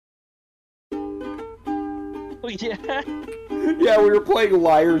Oh, yeah. Yeah, we were playing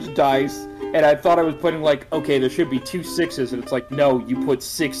Liar's Dice, and I thought I was putting, like, okay, there should be 2 6s, and it's like, no, you put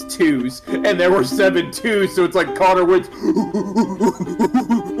 6 2s, and there were 7 2s, so it's like Connor wins.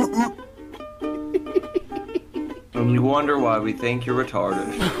 And you wonder why we think you're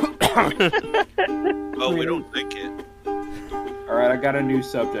retarded. Oh, we don't think it. Alright, I got a new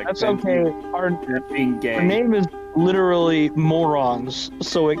subject. That's okay. Our being gay. name is literally morons,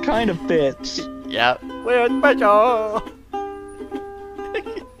 so it kind of fits. Yep. We're special.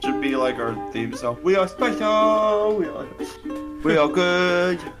 Should be like our theme song. We are special. We are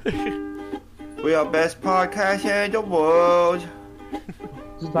good. We are best podcast in the world.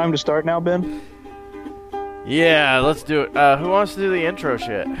 Is it time to start now, Ben? Yeah, let's do it. Who wants to do the intro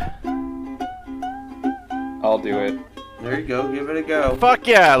shit? I'll do it. There you go. Give it a go. Fuck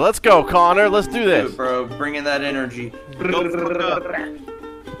yeah, let's go, Connor. Let's do Do this. it, bro. Bring in that energy.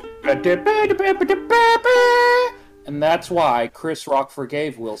 And that's why Chris Rock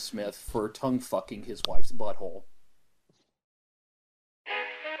forgave Will Smith for tongue fucking his wife's butthole.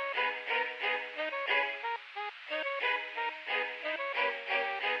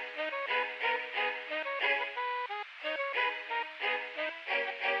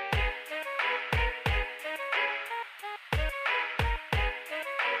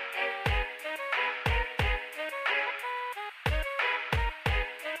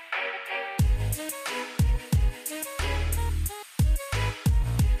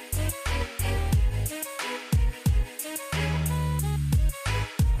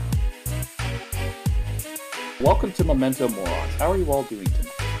 Welcome to Memento Morons. How are you all doing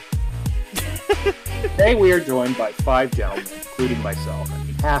tonight? Today we are joined by 5 gentlemen, including myself. I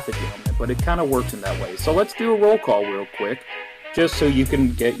mean, half a gentleman, but it kind of works in that way. So let's do a roll call real quick, just so you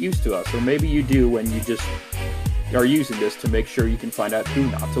can get used to us. Or maybe you do when you just are using this to make sure you can find out who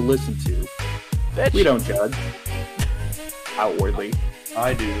not to listen to. Bitch. We don't judge. Outwardly.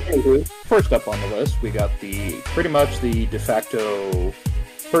 I do. Anywho, first up on the list, we got pretty much the de facto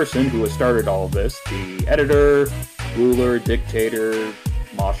person who has started all of this, the editor, ruler, dictator,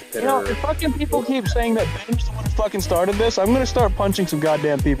 mosh pitter. You know, if fucking people keep saying that Ben's the one who fucking started this, I'm gonna start punching some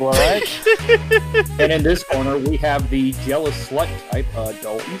goddamn people, alright? And in this corner, we have the jealous slut type,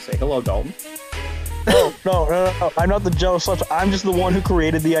 Dalton. Say hello, Dalton. No. I'm not the jealous slut. I'm just the one who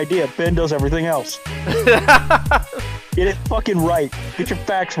created the idea. Ben does everything else. Get it fucking right. Get your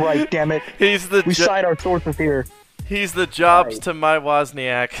facts right, damn it. He's the We cite our sources here. He's the Jobs to my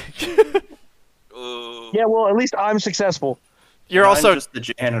Wozniak. Yeah, well, at least I'm successful. You're I'm also just the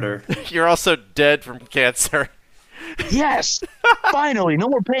janitor. you're also dead from cancer. Yes! Finally, no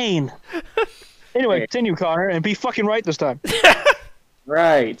more pain. Anyway, continue, Connor, and be fucking right this time.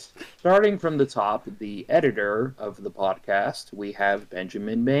 Right. Starting from the top, the editor of the podcast, we have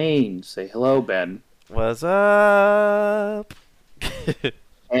Benjamin Maine. Say hello, Ben. What's up?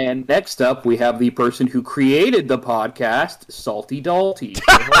 And next up, we have the person who created the podcast, Salty Dalty. Say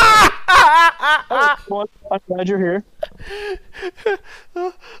hello. Well, I'm glad you're here.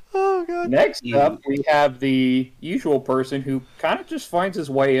 Oh god. Next up, we have the usual person who kind of just finds his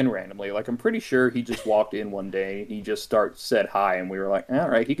way in randomly. Like, I'm pretty sure he just walked in one day, he just said hi, and we were like, all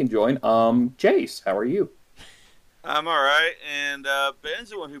right, he can join. Jace, how are you? I'm all right, and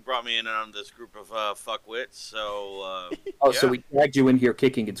Ben's the one who brought me in on this group of fuckwits. So, Oh, yeah. so we dragged you in here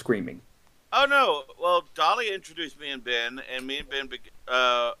kicking and screaming. Oh no! Well, Dolly introduced me and Ben,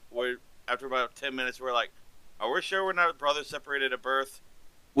 were after about 10 minutes, we're like, "Are we sure we're not brothers separated at birth?"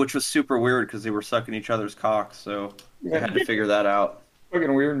 Which was super weird because they were sucking each other's cocks, so they had to figure that out.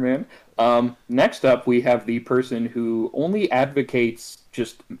 Fucking weird, man. Next up, we have the person who only advocates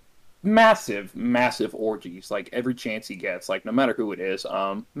just massive orgies, like every chance he gets, like no matter who it is.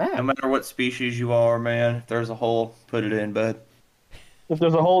 No Matt. matter what species you are, man, if there's a hole, put it in, bud. If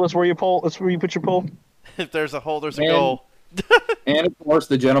there's a hole, that's where you pull. That's where you put your pull. If there's a hole, there's a And- goal. And of course,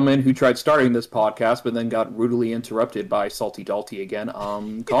 the gentleman who tried starting this podcast, but then got rudely interrupted by Salty Dalty again.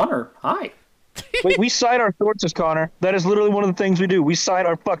 Connor, hi. Wait, we cite our sources, Connor. That is literally one of the things we do. We cite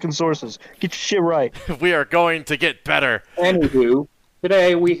our fucking sources. Get your shit right. We are going to get better. Anywho,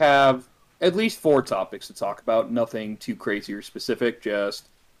 today we have at least 4 topics to talk about. Nothing too crazy or specific. Just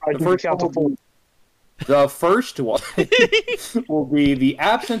I the can first count to one. four. The first one will be the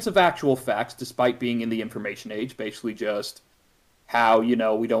absence of actual facts, despite being in the information age. Basically, just how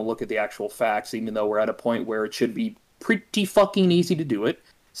we don't look at the actual facts, even though we're at a point where it should be pretty fucking easy to do it.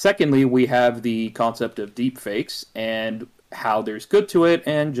 Secondly, we have the concept of deep fakes and how there's good to it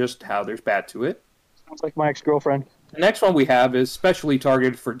and just how there's bad to it. Sounds like my ex-girlfriend. The next one we have is specially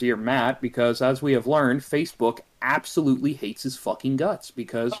targeted for dear Matt because, as we have learned, Facebook absolutely hates his fucking guts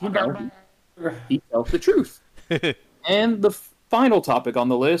because, he tells the truth. And the final topic on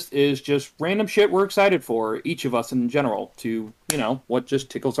the list is just random shit we're excited for, each of us in general, to, what just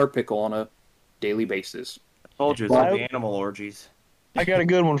tickles our pickle on a daily basis. Told you, it's all the animal orgies. I got a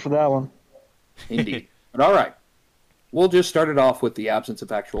good one for that one. Indeed. But all right. We'll just start it off with the absence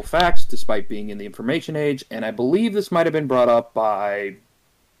of actual facts, despite being in the information age, and I believe this might have been brought up by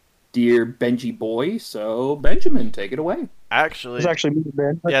dear Benji Boy, so Benjamin, take it away. Actually, It's actually me,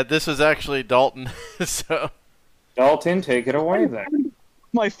 Ben. yeah, this was actually Dalton. So Dalton, take it away then.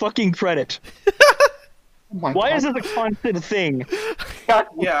 My fucking credit. Why is it a constant thing?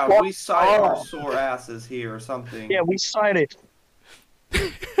 Yeah, we cite our sore asses here or something. Yeah, we cite it.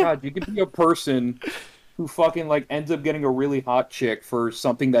 God, you could be a person who fucking ends up getting a really hot chick for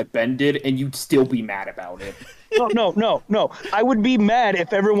something that Ben did, and you'd still be mad about it. No. I would be mad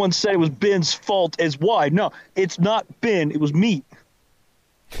if everyone said it was Ben's fault as why. No, it's not Ben. It was me.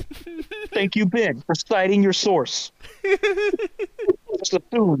 Thank you, Ben, for citing your source. Just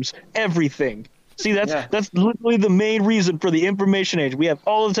assumes everything. See, that's literally the main reason for the information age. We have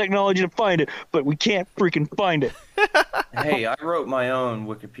all the technology to find it, but we can't freaking find it. Hey, I wrote my own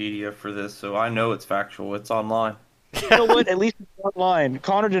Wikipedia for this, so I know it's factual. It's online. You know what? At least it's online.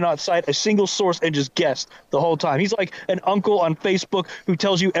 Connor did not cite a single source and just guessed the whole time. He's like an uncle on Facebook who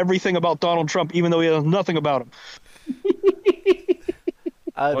tells you everything about Donald Trump, even though he knows nothing about him.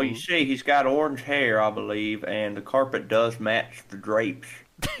 Well, you see, he's got orange hair, I believe, and the carpet does match the drapes.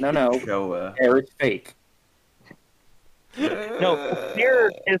 No. So, Hair is fake. No,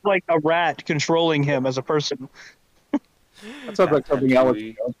 fear is like a rat controlling him as a person. That sounds like something Alex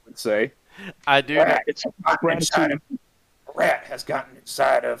Actually- Jones would say. I do. It's A rat has gotten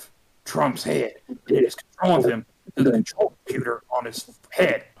inside of Trump's head, and it is controlling him through the control computer on his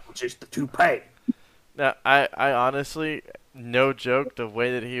head, which is the toupee. Now, I honestly, no joke, the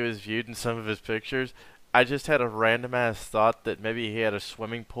way that he was viewed in some of his pictures, I just had a random ass thought that maybe he had a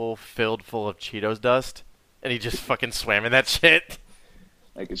swimming pool filled full of Cheetos dust, and he just fucking swam in that shit.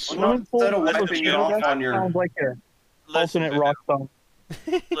 Like it's Swimming pool instead of full wiping it off on your... sounds like an Listen, alternate rock song.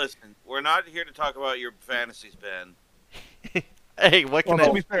 listen, we're not here to talk about your fantasies, Ben. Hey, what can Well,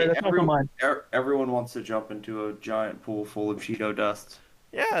 to I... be fair, that's not mine. Everyone wants to jump into a giant pool full of Cheeto dust.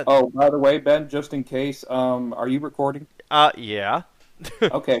 Yeah. Oh, by the way, Ben, just in case, are you recording? Yeah.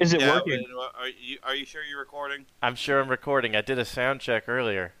 Okay. Is it Yeah, working? Ben, are you sure you're recording? I'm sure I'm recording. I did a sound check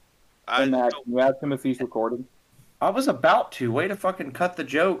earlier. And Matt, can you ask him if he's recording? I was about to. Way to fucking cut the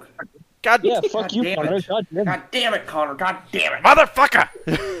joke. God, Yeah, fuck God you, damn Connor. it. God damn it. God damn it, Connor. God damn it. motherfucker!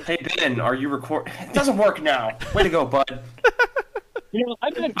 Hey, Ben, are you recording? It doesn't work now. Way to go, bud. You know,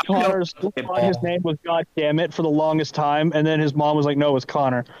 I bet Connor's thought his name was God damn it for the longest time, and then his mom was like, no, it's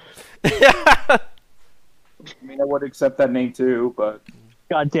Connor. I mean, I would accept that name too, but...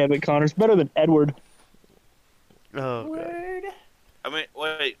 God damn it, Connor's better than Edward. Oh, God. I mean,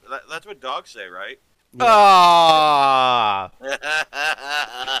 wait, that's what dogs say, right? Ah!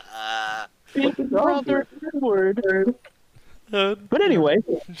 Brother Edward. But anyway,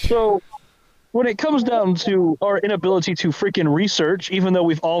 so when it comes down to our inability to freaking research, even though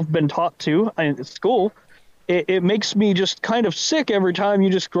we've all been taught to in school, it makes me just kind of sick every time you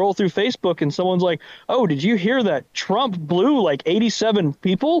just scroll through Facebook and someone's like, oh, did you hear that Trump blew like 87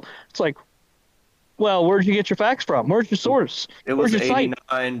 people? It's like, well, where'd you get your facts from? Where's your source? It Where's was your site?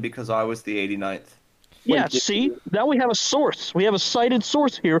 89 because I was the 89th. Yeah, see? Now we have a source. We have a cited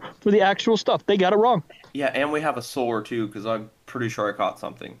source here for the actual stuff. They got it wrong. Yeah, and we have a sore, too, because I'm pretty sure I caught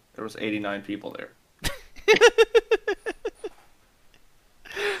something. There was 89 people there.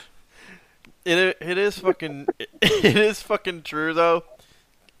 It is fucking it is fucking true though.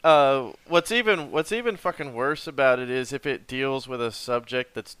 What's even fucking worse about it is if it deals with a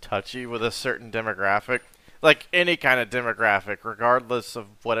subject that's touchy with a certain demographic, like any kind of demographic, regardless of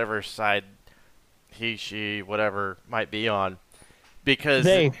whatever side he, she, whatever might be on, because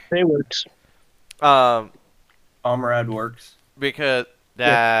They works. Comrade works. because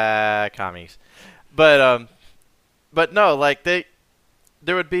commies, but no, like there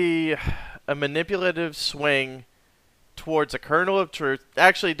would be a manipulative swing towards a kernel of truth.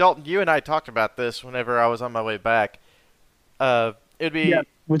 Actually, Dalton, you and I talked about this whenever I was on my way back. It'd be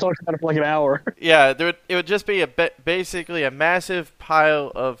We talked about it for like an hour. yeah, it would just be basically a massive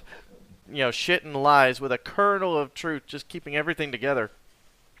pile of shit and lies with a kernel of truth, just keeping everything together.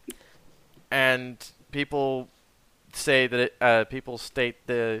 And people say that people state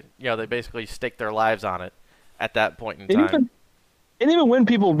they basically stake their lives on it at that point in time. And even when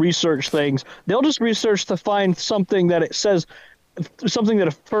people research things, they'll just research to find something that it says, something that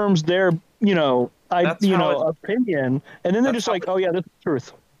affirms their, That's how opinion, and then they're just like, oh yeah, that's the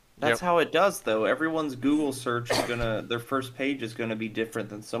truth. That's how it does, though. Everyone's Google search is their first page is gonna be different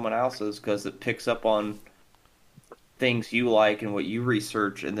than someone else's because it picks up on things you like and what you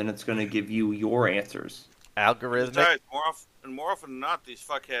research, and then it's gonna give you your answers. Algorithmic. Besides, more often than not, these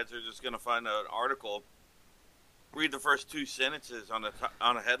fuckheads are just gonna find an article, read the first 2 sentences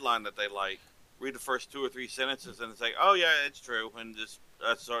on a headline that they like, read the first 2 or 3 sentences, and it's like, oh yeah, it's true, and just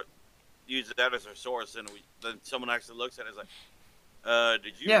use that as their source, and then someone actually looks at it and is like,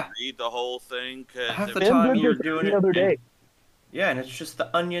 did you read the whole thing? Half the time you're doing it the other day. Yeah, and it's just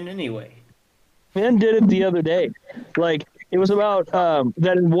the Onion anyway. Ben did it the other day. Like, it was about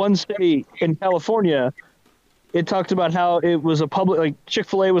that in one state in California, it talked about how it was a public, like,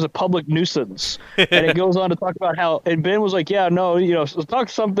 Chick-fil-A was a public nuisance. And it goes on to talk about how, and Ben was like, yeah, no, talk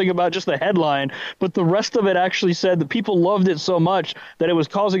something about just the headline, but the rest of it actually said that people loved it so much that it was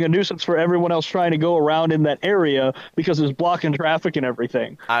causing a nuisance for everyone else trying to go around in that area because it was blocking traffic and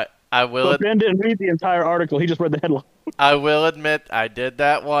everything. I will. But Ben didn't read the entire article. He just read the headline. I will admit I did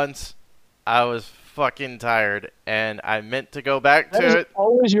that once. I was fucking tired, and I meant to go back to it.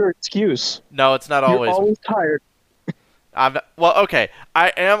 Always your excuse. No, it's not always. You're always tired. Well, okay. I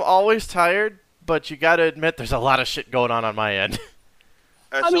am always tired, but you got to admit there's a lot of shit going on my end.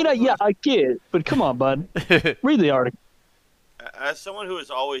 I get it, but come on, bud. Read the article. As someone who is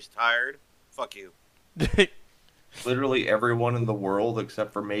always tired, fuck you. Literally everyone in the world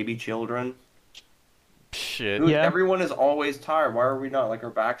except for maybe children. Shit. Dude, everyone is always tired. Why are we not? Like, our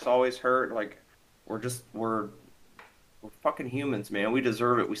backs always hurt. Like, we're fucking humans, man. We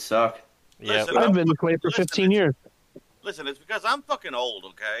deserve it. We suck. Yeah. I've been this way for 15 years. Listen, it's because I'm fucking old,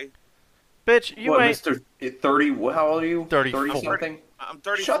 okay? Bitch, you ain't... Mr. 30, how old are you? 34. 30 something? I'm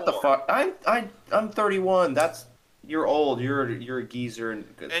 34. Shut the fuck. I'm 31. You're old. You're a geezer. And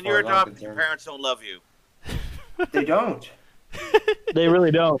your adopted parents don't love you. They don't. They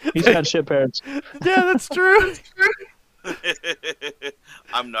really don't. He's got shit parents. Yeah, that's true.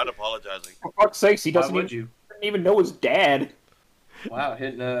 I'm not apologizing. For fuck's sakes, he doesn't even know his dad. Wow,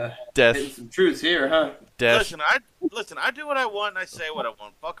 hitting some truths here, huh? Death. Listen, I do what I want and I say what I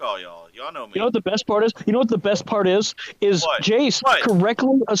want. Fuck all y'all. Y'all know me. You know what the best part is? What? Jace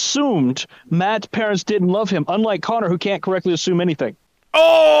correctly assumed Matt's parents didn't love him, unlike Connor, who can't correctly assume anything.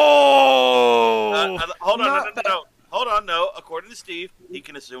 Oh! Hold on, no. Hold on, no. According to Steve, he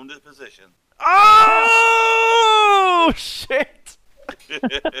can assume the position. Oh, shit.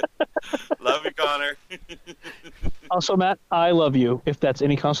 Love you, Connor. Also, Matt, I love you, if that's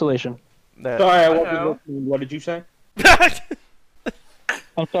any consolation. Sorry, I wasn't listening. What did you say?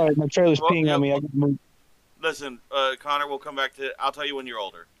 I'm sorry, my trailer's peeing on me. I gotta move. Listen, Connor, we'll come back to... I'll tell you when you're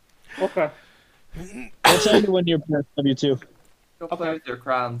older. Okay. I'll tell you when your parents love you, too. Go play with your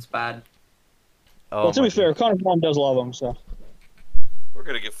crowns, bad. Oh, Well, to be fair, Connor's mom does love him, so. We're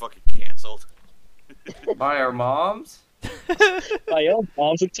gonna get fucking canceled. By our moms? My own moms,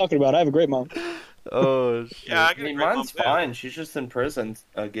 what are you talking about? I have a great mom. Oh, shit. Yeah, I get a great mom, mine's too. fine. She's just in prison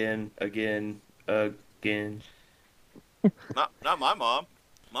again. Not my mom.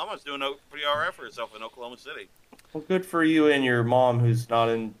 Mama's doing pretty alright for herself in Oklahoma City. Well, good for you and your mom who's not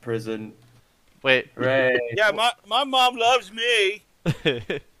in prison. Wait. Right. Yeah, my mom loves me.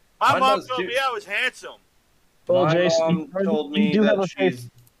 My mom told me I was handsome. Well, My Jason, mom told me that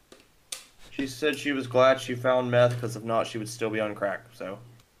she said she was glad she found meth, because if not, she would still be on crack, so.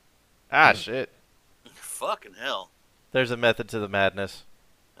 Ah, shit. Fucking hell. There's a method to the madness.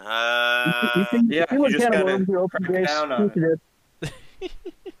 Yeah, you just gotta crack down on it.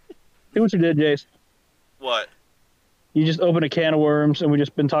 See what you did, Jace. What? You just opened a can of worms, and we've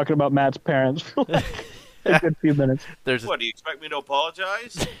just been talking about Matt's parents for like a good few minutes. What, do you expect me to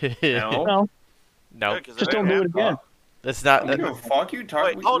apologize? No, No. just don't do it again. That's not... I don't give a fuck. You talk.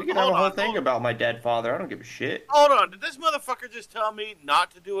 Wait, we hold can have a whole on, thing hold on. about my dead father. I don't give a shit. Hold on, did this motherfucker just tell me not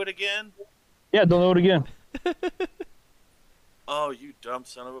to do it again? Yeah, don't do it again. Oh, you dumb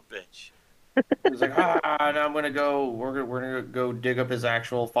son of a bitch. He's like, now I'm gonna go. We're gonna go dig up his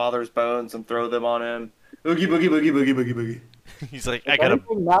actual father's bones and throw them on him. Boogie, boogie, boogie, boogie, boogie, boogie. He's like, I gotta...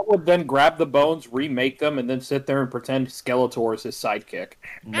 That would then grab the bones, remake them, and then sit there and pretend Skeletor is his sidekick.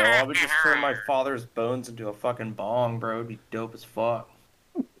 No, I would just turn my father's bones into a fucking bong, bro. It'd be dope as fuck.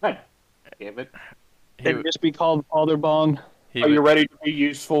 Damn it. It'd just be called Father Bong. Are you ready to be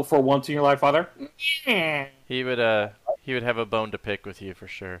useful for once in your life, Father? He would have a bone to pick with you for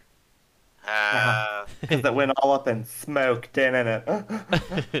sure. Because it went all up in smoke, didn't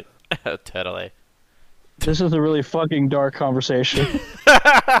it? Totally. This is a really fucking dark conversation.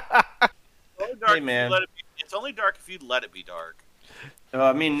 Hey, man. It's only dark if you let it be dark.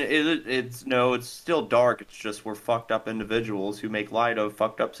 I mean, it's still dark. It's just we're fucked up individuals who make light of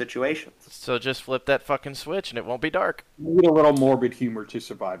fucked up situations. So just flip that fucking switch and it won't be dark. You need a little morbid humor to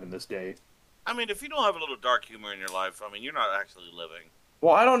survive in this day. I mean, if you don't have a little dark humor in your life, I mean, you're not actually living.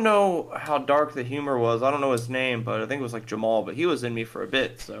 Well, I don't know how dark the humor was. I don't know his name, but I think it was like Jamal. But he was in me for a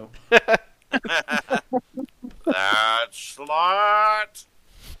bit, so. That slut.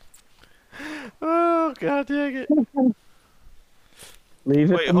 Oh, god dang it.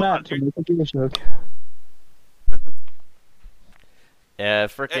 Leave it Wait, to hold Matt on, to dude. make a game joke. Yeah,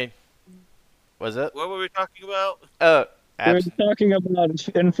 freaking. Was it? What were we talking about? We're Abs- talking about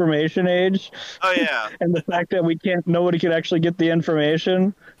information age Oh yeah. and the fact that nobody can actually get the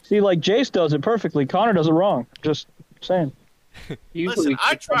information. See, like Jace does it perfectly. Connor does it wrong. Just saying. Listen,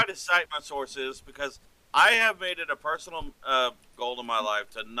 I try to cite my sources because I have made it a personal goal in my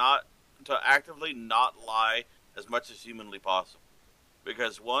life to actively not lie as much as humanly possible.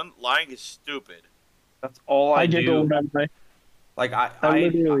 Because one, lying is stupid. That's all I giggle do. when I Like I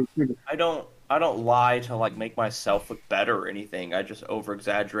don't lie to like make myself look better or anything. I just over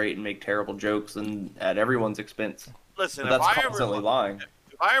exaggerate and make terrible jokes and at everyone's expense. Listen, But if that's I constantly ever lying.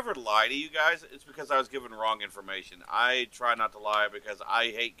 if I ever lie to you guys, it's because I was given wrong information. I try not to lie because I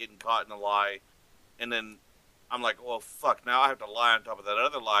hate getting caught in a lie, and then I'm like, well, fuck. Now I have to lie on top of that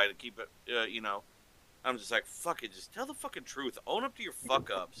other lie to keep it. I'm just like, fuck it. Just tell the fucking truth. Own up to your fuck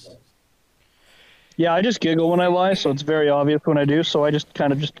ups. Yeah, I just giggle when I lie, so it's very obvious when I do. So I just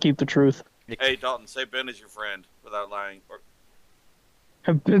kind of just keep the truth. Hey, Dalton, say Ben is your friend without lying.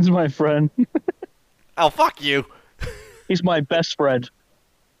 Ben's my friend. Oh, fuck you. He's my best friend.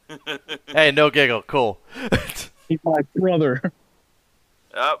 Hey, no giggle. Cool. He's my brother.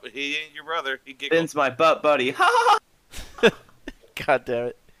 Oh, he ain't your brother. He giggles. Ben's my butt buddy. Ha! God damn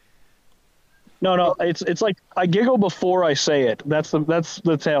it. No, it's like I giggle before I say it. That's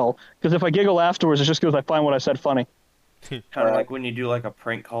the tell. Because if I giggle afterwards, it's just because I find what I said funny. Kind of like when you do like a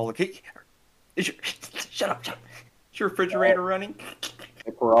prank call. Like, hey, shut up. Is your refrigerator running?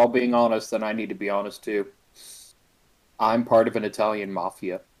 If we're all being honest, then I need to be honest too. I'm part of an Italian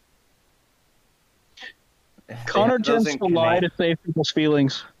mafia. Connor Those tends in to lie Canada. to save people's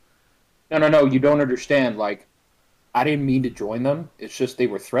feelings. No, you don't understand. Like, I didn't mean to join them. It's just they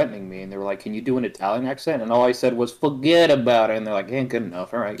were threatening me, and they were like, "Can you do an Italian accent?" And all I said was, "Forget about it." And they're like, "Ain't good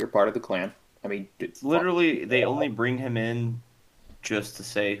enough. All right, you're part of the clan." I mean, It's literally they only bring him in just to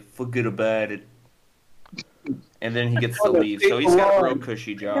say forget about it, and then he gets to leave. So he's got a real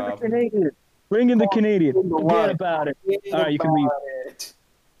cushy job. Bring in the Canadian. Forget about it. All right, you can leave.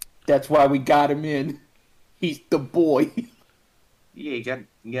 That's why we got him in. He's the boy. Yeah, you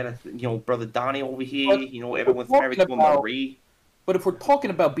got brother Donnie over here. But Everyone's we're married to a talking about- Marie. But if we're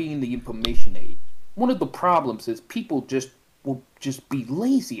talking about being the information age, one of the problems is people will just be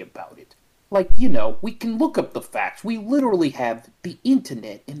lazy about it. Like, we can look up the facts. We literally have the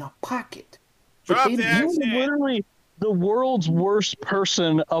internet in our pocket. Drop they the don't- You're accent. literally the world's worst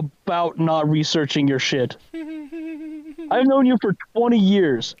person about not researching your shit. I've known you for 20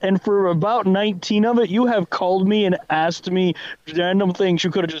 years, and for about 19 of it, you have called me and asked me random things you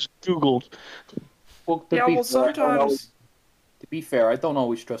could have just Googled. Well, Yeah, well, sometimes. To be fair, I don't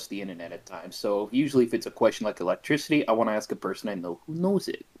always trust the internet at times. So usually, if it's a question like electricity, I want to ask a person I know who knows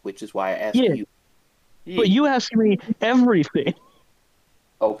it, which is why I asked Yeah. you. But you ask me everything.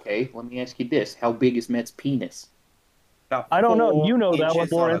 Okay, let me ask you this: how big is Matt's penis? About I don't know. 4 You know that one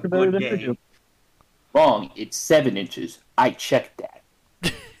inches more on a intimately good than I day. do. Wrong. It's 7 inches. I checked that.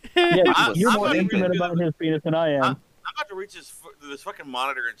 Yeah, I- you're I'm more gonna intimate read about you- his penis than I am. I'm about to reach this fucking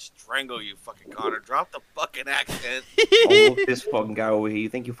monitor and strangle you, fucking Connor. Drop the fucking accent. Oh, look, this fucking guy over here. You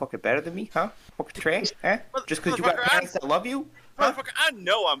think you're fucking better than me, huh? Fucking trash, huh? Just because you got Motherfucker, parents that love you? Huh? Motherfucker, I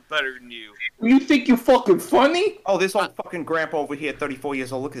know I'm better than you. You think you're fucking funny? Oh, this old fucking grandpa over here, 34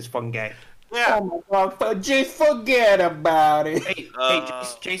 years old. Look at this fucking guy. Yeah. Oh my god, just forget about it. Hey, Uh,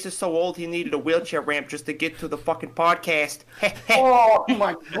 Jace is so old he needed a wheelchair ramp just to get to the fucking podcast. Oh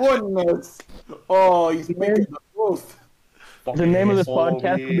my goodness. Oh, he's making the move. The name of this Fucking asshole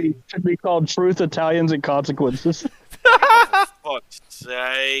podcast over here. should be called Truth, Italians, and Consequences. fuck's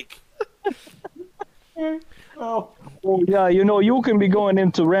sake. Oh, Oh, yeah, you can be going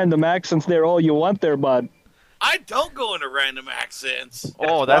into random accents there all you want there, bud. I don't go into random accents.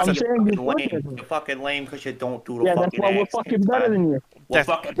 Oh, that's I'm you saying fucking you would. lame. You're fucking lame because you don't do the Yeah, that's fucking why we're accents, fucking better man. than you. We're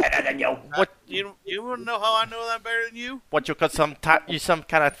fucking better than you. What? You want to know how I know that I'm better than you? What, you got some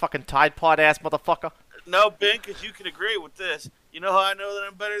kind of fucking Tide Pod ass motherfucker? No, Ben, because you can agree with this. You know how I know that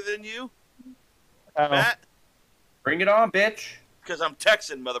I'm better than you, Oh. Matt? Bring it on, bitch. Because I'm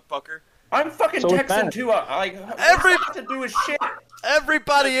Texan, motherfucker. I'm fucking So it's Texan bad. too. Like, what's to do with shit?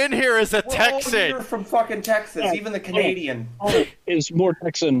 Everybody in here is a We're all Texan. here from fucking Texas, Yeah. even the Canadian. Is more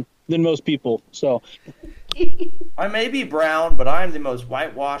Texan than most people. So I may be brown, but I'm the most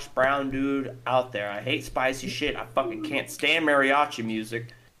whitewashed brown dude out there. I hate spicy shit. I fucking can't stand mariachi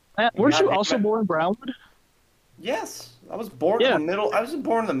music. Matt, weren't you God, also born in Brownwood? Yes, I was born Yeah. in the middle. I was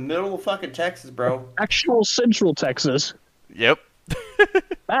born in the middle of fucking Texas, bro. Actual Central Texas. Yep.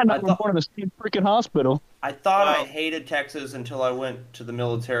 Matt and I I were thought- born in the same freaking hospital. I thought I Wow. hated Texas until I went to the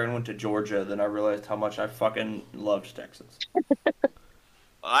military and went to Georgia. Then I realized how much I fucking loved Texas.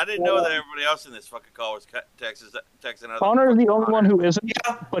 I didn't know that everybody else in this fucking call was Texan. Connor is the only one who isn't,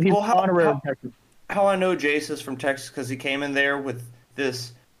 Yeah, but he's well, honorary Texan. how I know Jace is from Texas because he came in there with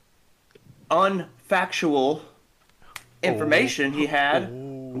this unfactual information he had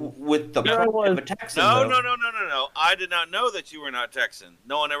with the Here I was. of a Texan. No, though. no. I did not know that you were not Texan.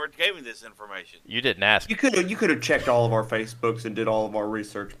 No one ever gave me this information. You didn't ask. You could have checked all of our Facebooks and did all of our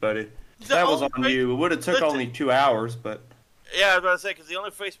research, buddy. That was on you. It would have took Listen. only 2 hours, but Yeah, I was about to say, because the only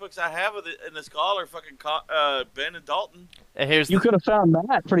Facebooks I have in this call are fucking Ben and Dalton. And here's You the, could have found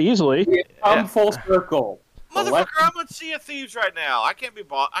that pretty easily. Come full circle. Motherfucker, I'm on Sea of Thieves right now. I can't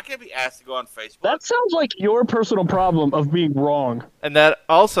be asked to go on Facebook. That sounds like your personal problem of being wrong. and that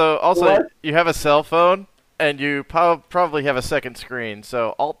also What? you have a cell phone and you probably have a second screen.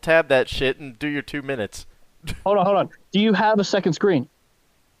 So alt tab that shit and do your 2 minutes. Hold on. Do you have a second screen?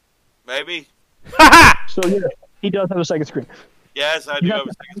 Maybe. So yeah, he does have a second screen. Yes, I do have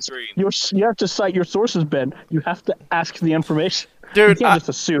a second screen. You have to cite your sources, Ben. You have to ask the information. You Dude, can't just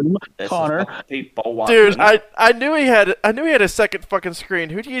assume, this Connor. is what people want. dude, I knew he had a second fucking screen.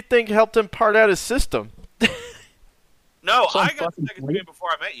 Who do you think helped him part out his system? No, Some I got the fucking second idiot. screen before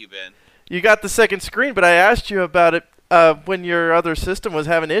I met you, Ben. You got the second screen, but I asked you about it when your other system was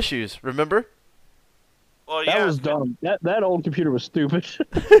having issues. Remember? Well, That yeah, was dumb. That old computer was stupid.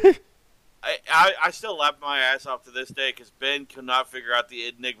 I still laugh my ass off to this day because Ben could not figure out the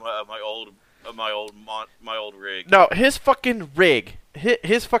enigma of my old rig. No, his fucking rig.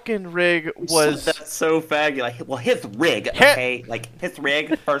 His fucking rig was. That's so faggy. Like, well, his rig, okay, like his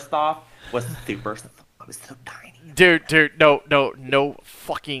rig. First off, was super. It was so tiny. Dude, no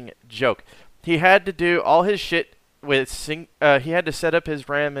fucking joke. He had to do all his shit with he had to set up his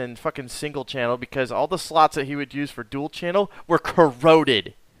RAM in fucking single channel because all the slots that he would use for dual channel were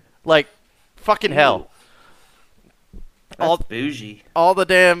corroded. Like, fucking hell. That's bougie. All the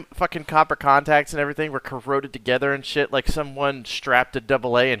damn fucking copper contacts and everything were corroded together and shit like someone strapped a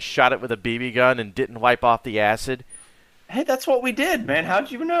AA and shot it with a BB gun and didn't wipe off the acid. Hey, that's what we did, man. How'd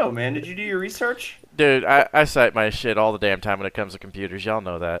you know, man? Did you do your research? Dude, I cite my shit all the damn time when it comes to computers. Y'all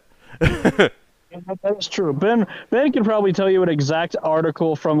know that. That is true. Ben can probably tell you an exact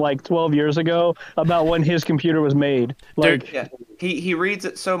article from like 12 years ago about when his computer was made. Like, Yeah. He reads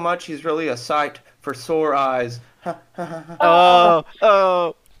it so much, he's really a sight for sore eyes.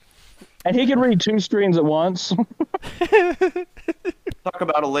 Oh. and he can read 2 screens at once. Talk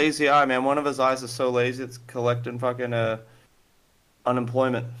about a lazy eye, man. One of his eyes is so lazy it's collecting fucking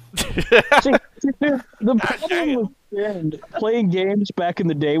unemployment. See, the problem with Ben playing games back in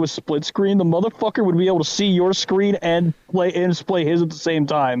the day with split screen, the motherfucker would be able to see your screen and play his at the same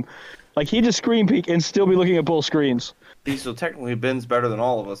time. Like, he'd just screen peek and still be looking at both screens. So technically, Ben's better than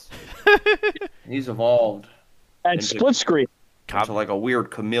all of us. He's evolved And And split screen. into like a weird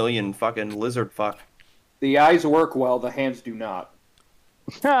chameleon fucking lizard fuck. The eyes work well, the hands do not.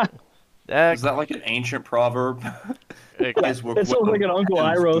 Ha! Is that like an ancient proverb? Eyes work It sounds well, like an Uncle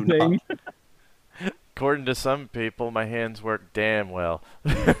hands Iroh do not. thing. According to some people, my hands work damn well.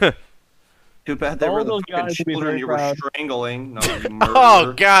 Too bad they All were the those fucking guys would be children very you were proud. strangling, not you murderer.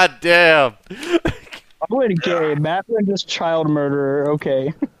 Oh, god damn. I went gay. Matt went just child murderer.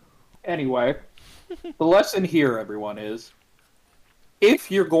 Okay. Anyway, the lesson here, everyone, is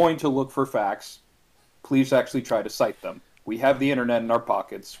if you're going to look for facts, please actually try to cite them. We have the internet in our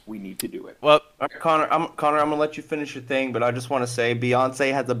pockets. We need to do it. Well, All right, Connor, I'm gonna let you finish your thing, but I just want to say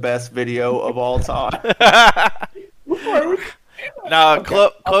Beyonce had the best video of all time. now,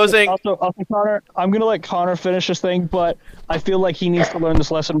 closing. Also, Connor, I'm gonna let Connor finish this thing, but I feel like he needs to learn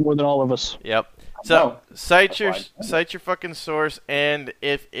this lesson more than all of us. Yep. So, No. cite your Fine. fucking source, and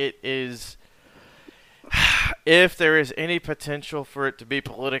if there is any potential for it to be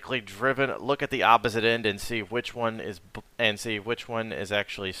politically driven, look at the opposite end and see which one is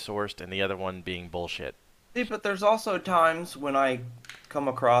actually sourced and the other one being bullshit. See, but there's also times when I come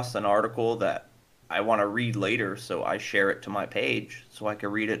across an article that I want to read later, so I share it to my page so I can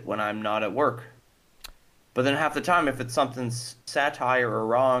read it when I'm not at work. But then half the time, if it's something satire or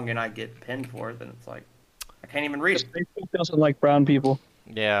wrong and I get pinned for it, then it's like, I can't even read it. Facebook doesn't like brown people.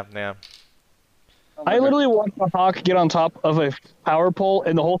 Yeah, yeah. I literally watched a hawk get on top of a power pole,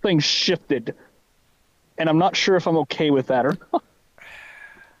 and the whole thing shifted. And I'm not sure if I'm okay with that or not.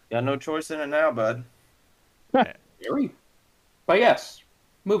 Got no choice in it now, bud. Scary. But yes,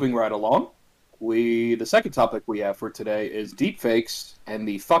 moving right along. The second topic we have for today is deepfakes and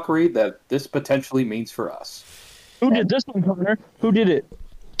the fuckery that this potentially means for us. Who did this one, Connor? Who did it?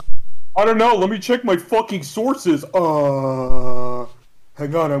 I don't know. Let me check my fucking sources. Hang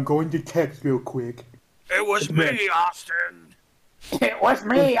on. I'm going to text real quick. It was me, Austin. It was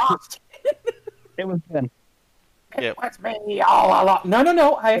me, Austin. It was Ben. Yep. It was me all along.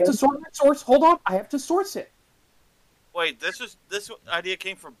 No. I have to sort my source. Hold on. I have to source it. Wait, this idea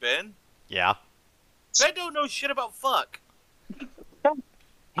came from Ben? Yeah. Ben don't know shit about fuck. He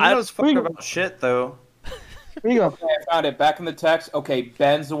knows fucking about shit, though. Here you go. Okay, I found it back in the text. Okay,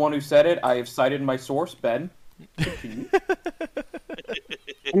 Ben's the one who said it. I have cited my source, Ben. Continue.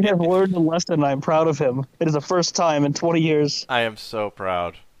 We have learned a lesson. I'm proud of him. It is the first time in 20 years. I am so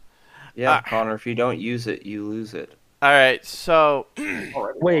proud. Yeah, Connor, if you don't use it, you lose it. All right, so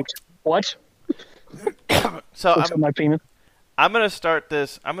Wait, what? so Looks at my penis. I'm gonna start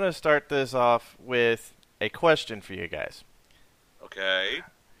this. I'm gonna start this off with a question for you guys. Okay.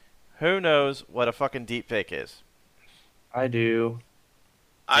 Who knows what a fucking deepfake is? I do.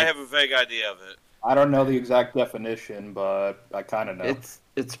 I have a vague idea of it. I don't know the exact definition, but I kind of know.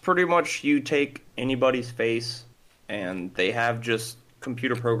 It's pretty much you take anybody's face, and they have just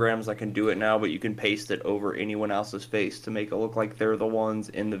computer programs that can do it now, but you can paste it over anyone else's face to make it look like they're the ones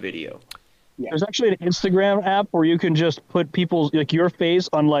in the video. There's actually an Instagram app where you can just put people's, like, your face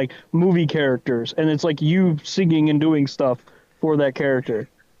on, like, movie characters, and it's like you singing and doing stuff for that character.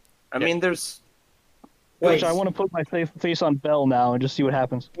 I mean, there's... Which I want to put my face on Belle now and just see what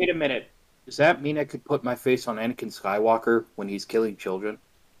happens. Wait a minute. Does that mean I could put my face on Anakin Skywalker when he's killing children?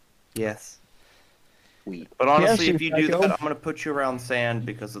 Yes. Sweet. But honestly, Yes, if you you do psycho. that, I'm going to put you around sand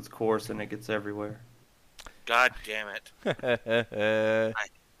because it's coarse and it gets everywhere. God damn it. I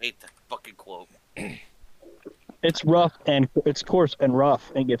hate that fucking quote. It's rough and it's coarse and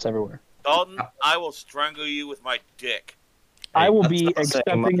rough and gets everywhere. Dalton, I will strangle you with my dick. I will that's be not saying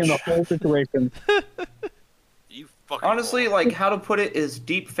accepting in the much. whole situation. You fucking Honestly, moron. like, how to put it is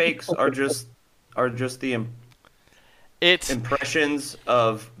deep fakes are just the It's impressions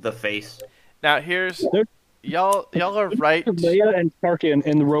of the face. now here's There- y'all are right. Leia and Tarkin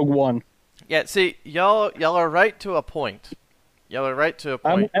in the Rogue One. Yeah, see, y'all are right to a point. Y'all are right to a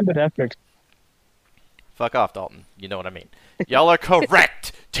I'm point. ambidextrous. Fuck off, Dalton. You know what I mean. Y'all are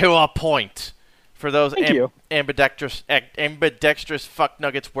correct to a point. For those Thank you. ambidextrous fuck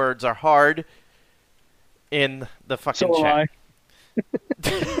nuggets words are hard in the fucking So am chat.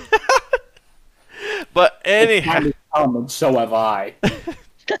 I. But anyhow, And so have I.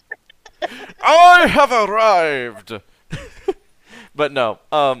 I have arrived. But no.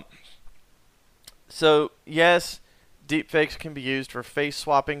 So yes, deepfakes can be used for face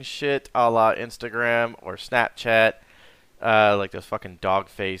swapping shit, a la Instagram or Snapchat, like those fucking dog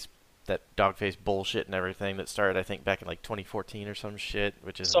face bullshit and everything that started, I think, back in like 2014 or some shit,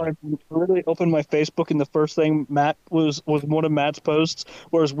 which is Sorry, I literally opened my Facebook and the first thing Matt was one of Matt's posts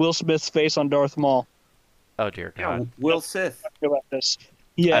was Will Smith's face on Darth Maul. oh dear God, Will Sith. About this.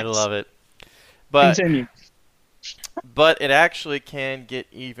 Yes. I love it. But Continue. but it actually can get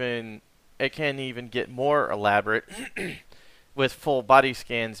even get more elaborate with full body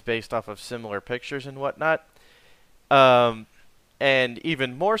scans based off of similar pictures and whatnot. And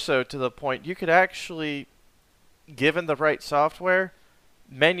even more so to the point you could actually, given the right software,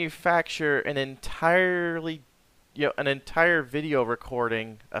 manufacture an entire video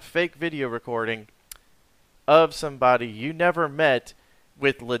recording, a fake video recording of somebody you never met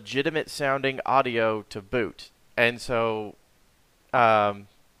with legitimate sounding audio to boot. And so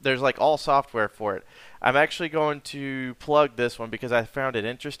there's like all software for it. I'm actually going to plug this one because I found it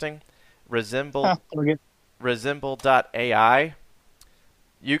interesting. Resemble.ai.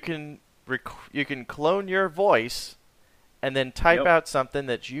 You can clone your voice and then type out something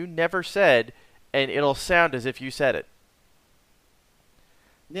that you never said, and it'll sound as if you said it.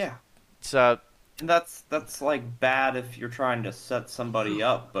 Yeah. So And that's like bad if you're trying to set somebody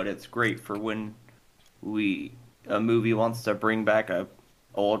up, but it's great for when a movie wants to bring back a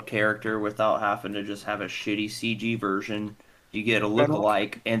old character without having to just have a shitty CG version. You get a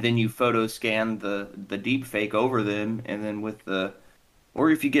lookalike, and then you photo scan the deep fake over them, and then with or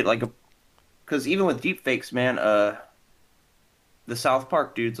if you get like because even with deep fakes, man, the South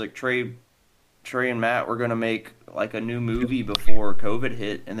Park dudes like Trey Trey and Matt were gonna make like a new movie before COVID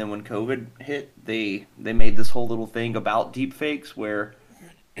hit, and then when COVID hit, they made this whole little thing about deepfakes where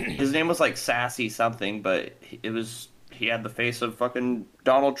his name was like Sassy something, but he had the face of fucking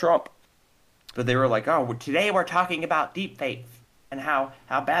Donald Trump. But they were like, oh, today we're talking about deepfakes and how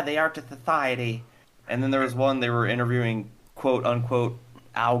bad they are to society. And then there was one they were interviewing, quote unquote,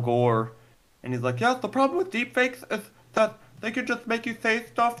 Al Gore, and he's like, yeah, the problem with deepfakes is that they could just make you say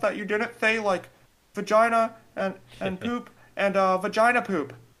stuff that you didn't say, like vagina and poop and vagina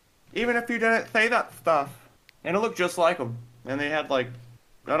poop, even if you didn't say that stuff. And it looked just like them. And they had like,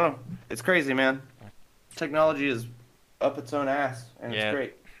 I don't know, it's crazy, man. Technology is up its own ass, and it's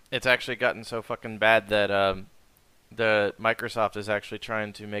great. It's actually gotten so fucking bad that the Microsoft is actually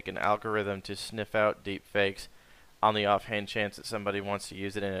trying to make an algorithm to sniff out deep fakes on the offhand chance that somebody wants to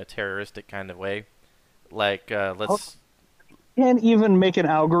use it in a terroristic kind of way. Like, let's... Can't even make an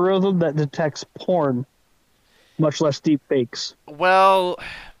algorithm that detects porn, much less deep fakes. Well,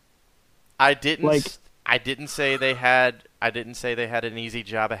 I didn't say they had an easy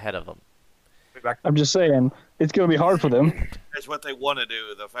job ahead of them. I'm just saying, it's going to be hard for them. That's what they want to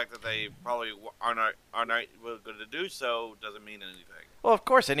do. The fact that they probably are not going to do so doesn't mean anything. Well, of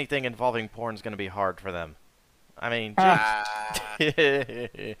course, anything involving porn is going to be hard for them. I mean, well,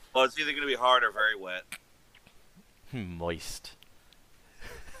 it's either going to be hard or very wet. Moist.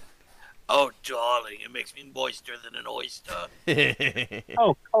 Oh, darling, it makes me moister than an oyster.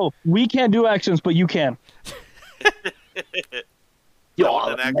 Oh, we can't do accents, but you can. Have you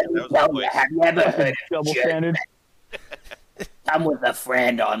ever heard Double standard. I'm with a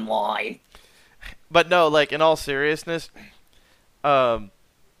friend online. But no, like, in all seriousness, one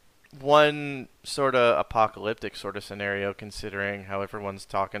sort of apocalyptic sort of scenario, considering how everyone's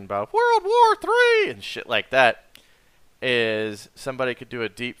talking about World War III and shit like that, is somebody could do a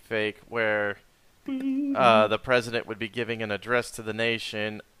deep fake where the president would be giving an address to the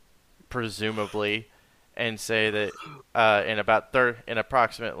nation, presumably, and say that in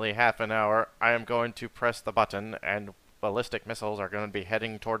approximately half an hour, I am going to press the button and ballistic missiles are going to be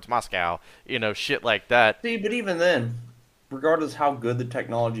heading towards Moscow. You know, shit like that. See, but even then, regardless how good the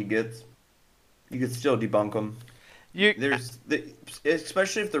technology gets, you could still debunk them.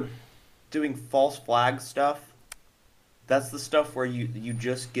 Especially if they're doing false flag stuff. That's the stuff where you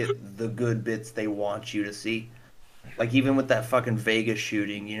just get the good bits they want you to see. Like even with that fucking Vegas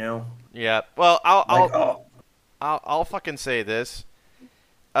shooting, you know. Yeah. Well, I'll fucking say this.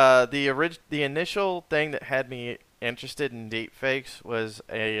 The initial thing that had me interested in deepfakes was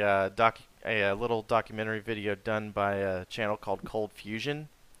a little documentary video done by a channel called Cold Fusion,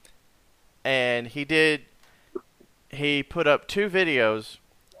 and he put up two videos,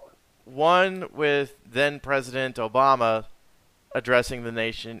 one with then President Obama addressing the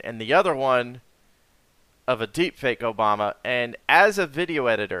nation, and the other one of a deepfake Obama. And as a video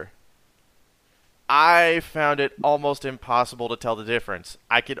editor, I found it almost impossible to tell the difference.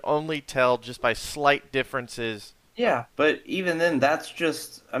 I could only tell just by slight differences. Yeah, but even then, that's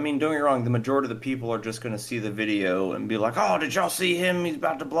just... I mean, don't get me wrong, the majority of the people are just going to see the video and be like, oh, did y'all see him? He's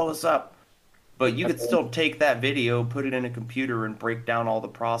about to blow us up. But you could still take that video, put it in a computer, and break down all the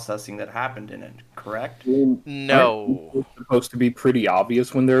processing that happened in it, correct? No. It's supposed to be pretty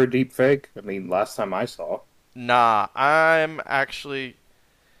obvious when they're a deep fake. I mean, last time I saw. Nah, I'm actually...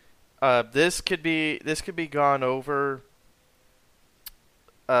 this could be gone over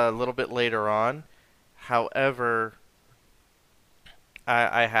a little bit later on. However,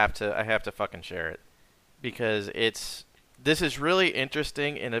 I have to fucking share it because this is really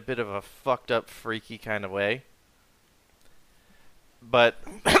interesting in a bit of a fucked up, freaky kind of way. But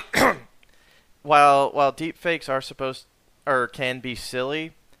while deepfakes are supposed or can be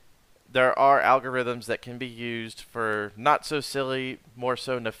silly, there are algorithms that can be used for not so silly, more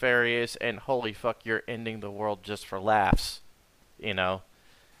so nefarious, and holy fuck, you're ending the world just for laughs. You know?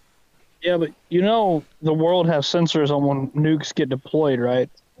 Yeah, but you know the world has sensors on when nukes get deployed, right?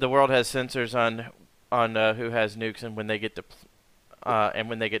 The world has sensors on who has nukes and when they get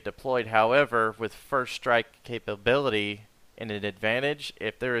deployed. However, with first strike capability and an advantage,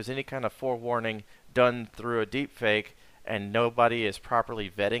 if there is any kind of forewarning done through a deepfake and nobody is properly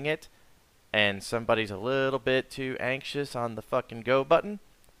vetting it, and somebody's a little bit too anxious on the fucking go button,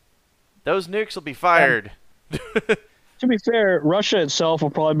 those nukes will be fired. To be fair, Russia itself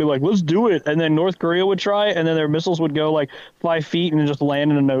will probably be like, let's do it. And then North Korea would try, and then their missiles would go like 5 feet and then just land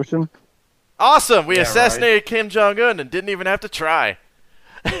in an ocean. Awesome! We assassinated Kim Jong-un and didn't even have to try.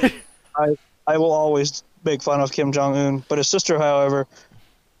 I will always make fun of Kim Jong-un, but his sister, however,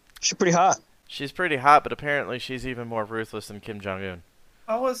 she's pretty hot. She's pretty hot, but apparently she's even more ruthless than Kim Jong-un.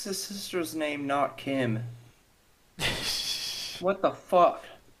 How is his sister's name not Kim? What the fuck?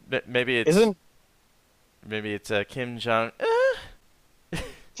 Maybe it's Isn't Kim Jong.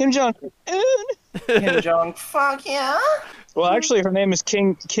 Kim Jong? Kim Jong. Fuck yeah. Well, actually, her name is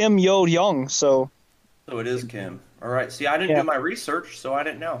Kim Yo Young. So So it is Kim. All right. See, I didn't Yeah. do my research, so I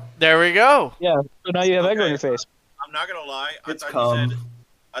didn't know. There we go. yeah. So now you have egg on Okay. your face. I'm not gonna lie. It's I cum.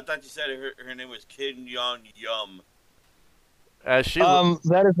 thought you said her name was Kim Young Yum. She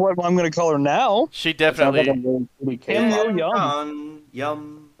That is what I'm going to call her now. she Sounds like definitely a really pretty Kim kid. Yo Young. Done.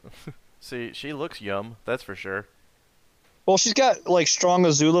 Yum. see she looks yum. That's for sure. Well, she's got like strong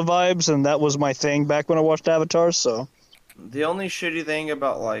Azula vibes, and that was my thing back when I watched Avatar. So The only shitty thing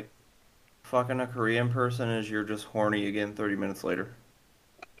about like fucking a Korean person is you're just horny again 30 minutes later.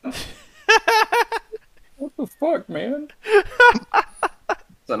 What the fuck, man? Is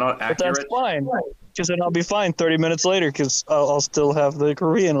that not but that's accurate? fine, because then I'll be fine 30 minutes later, because I'll still have the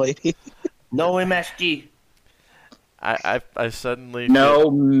Korean lady. No MSG. I suddenly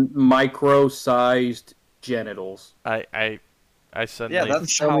No micro-sized genitals. I suddenly Yeah,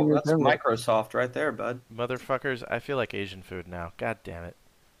 that's Show me your that's finger. Microsoft right there, bud. motherfuckers. I feel like Asian food now. God damn it.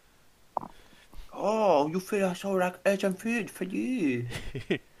 Oh, you feel so like Asian food for you. Are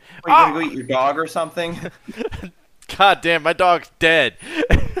you Ah! gonna go eat your dog or something? God damn, my dog's dead.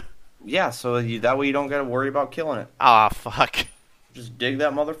 Yeah, so that way you don't gotta worry about killing it. Ah, fuck. Just dig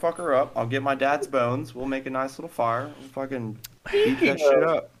that motherfucker up. I'll get my dad's bones. We'll make a nice little fire. We'll fucking beat that shit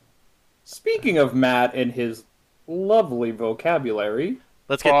up. Speaking of Matt and his lovely vocabulary,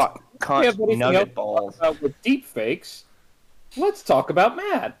 Let's get. Fuck, we have cunt, anything else nugget to balls. talk about with deepfakes, let's talk about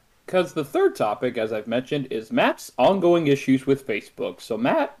Matt. Because the third topic, as I've mentioned, is Matt's ongoing issues with Facebook. So,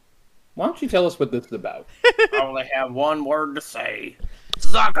 Matt, why don't you tell us what this is about? I only have one word to say.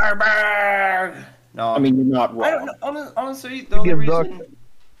 Zuckerberg! No, I mean, you're not wrong. I don't know. Honestly,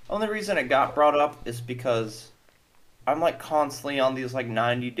 only reason it got brought up is because I'm like constantly on these like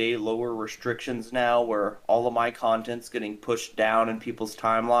 90-day lower restrictions now where all of my content's getting pushed down in people's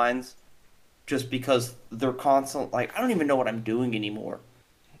timelines just because they're constant like I don't even know what I'm doing anymore.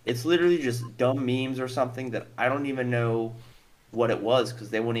 It's literally just dumb memes or something that I don't even know what it was because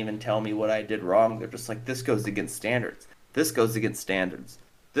they won't even tell me what I did wrong. They're just like, this goes against standards. This goes against standards.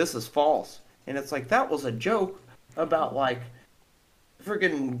 This is false. And it's like, that was a joke about like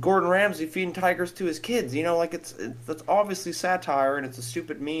freaking Gordon Ramsay feeding tigers to his kids. You know, like that's obviously satire and it's a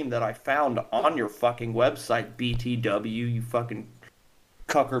stupid meme that I found on your fucking website, BTW, you fucking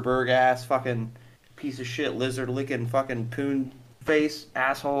Cuckerberg ass fucking piece of shit lizard licking fucking poon face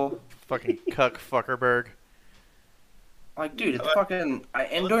asshole. Fucking cuck fuckerberg. Like, dude, it's fucking. And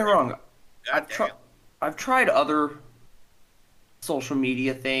don't get me wrong. I've tried other social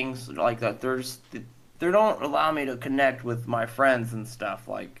media things like that. They don't allow me to connect with my friends and stuff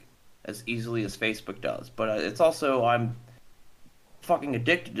like as easily as Facebook does. But it's also I'm fucking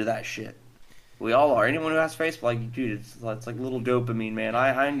addicted to that shit. We all are. Anyone who has Facebook, like, dude, it's like little dopamine, man.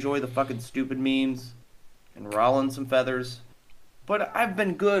 I enjoy the fucking stupid memes and rolling some feathers. But I've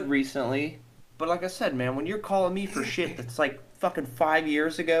been good recently. But like I said, man, when you're calling me for shit that's like fucking 5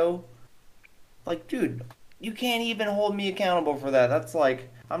 years ago, like, dude, you can't even hold me accountable for that. That's like,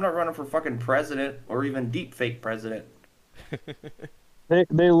 I'm not running for fucking president or even deep fake president.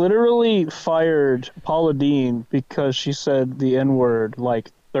 They literally fired Paula Dean because she said the N-word like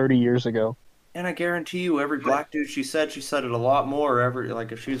 30 years ago. And I guarantee you, every black dude she said it a lot more.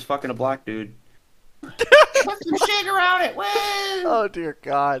 Like if she was fucking a black dude. Put some sugar on it, woo! Oh dear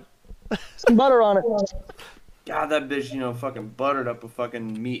God. Some butter on it. God, that bitch, fucking buttered up a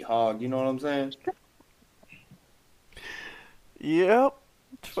fucking meat hog. You know what I'm saying? Yep.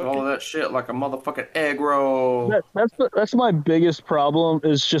 Swallow that shit like a motherfucking egg roll. That's my biggest problem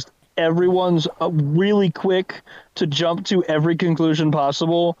is just everyone's really quick to jump to every conclusion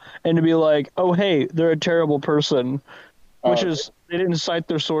possible and to be like, oh, hey, they're a terrible person, which is they didn't cite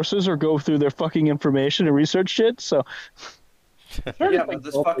their sources or go through their fucking information and research shit. So Yeah, but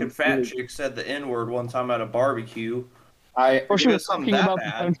this fucking fat chick said the N-word one time at a barbecue. or she was something talking that about the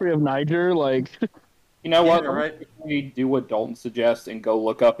bad. country of Niger, like You know what? Yeah, right. We do what Dalton suggests and go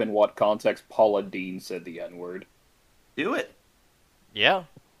look up in what context Paula Dean said the N-word. Do it. Yeah.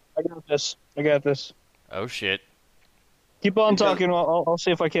 I got this. Oh shit. Keep on Because- talking. I'll see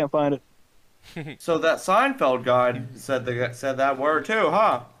if I can't find it. So that Seinfeld guy said that word too,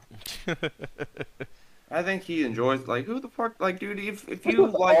 huh? I think he enjoys, like, who the fuck, like, dude, if you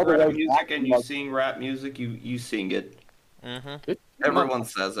like rap music and you sing rap music, you sing it. Mm-hmm. Everyone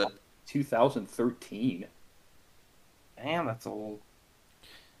says it. 2013. Damn, that's old.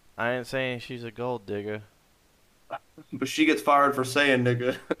 I ain't saying she's a gold digger. But she gets fired for saying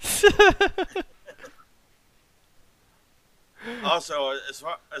nigga. Also, as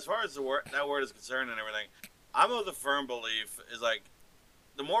far as that word is concerned and everything, I'm of the firm belief is like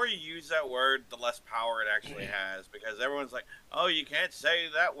the more you use that word, the less power it actually has. Because everyone's like, oh, you can't say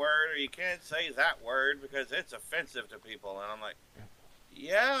that word or you can't say that word because it's offensive to people. And I'm like,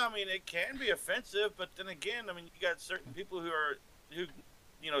 yeah, I mean, it can be offensive, but then again, I mean, you got certain people who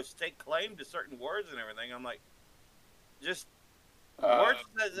stake claim to certain words and everything. I'm like, just words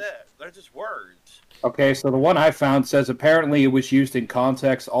says that. They're just words. Okay, so the one I found says apparently it was used in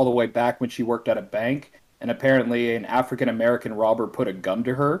context all the way back when she worked at a bank, and apparently an African American robber put a gun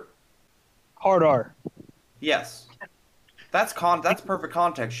to her. Hard R. Yes. That's perfect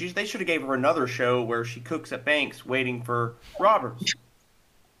context. They should have gave her another show where she cooks at banks waiting for robbers.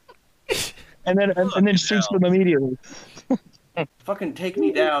 And then shoots them immediately. Fucking take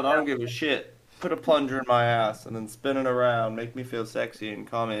me down. I don't give a shit. Put a plunger in my ass and then spin it around. Make me feel sexy and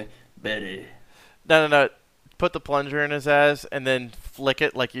call me Betty. No. Put the plunger in his ass and then flick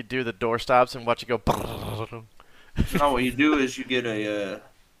it like you do the doorstops and watch it go. No, what you do is you get a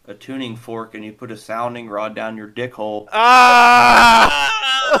tuning fork and you put a sounding rod down your dick hole. Ah!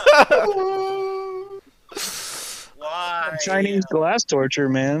 Why? Chinese glass torture,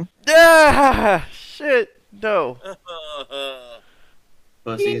 man. Yeah! Shit! No.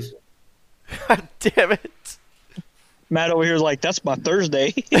 Pussies. God damn it. Matt over here is like, that's my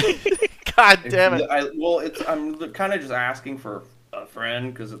Thursday. God damn it. I'm kind of just asking for a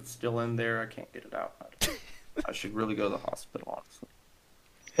friend because it's still in there. I can't get it out. I should really go to the hospital, honestly.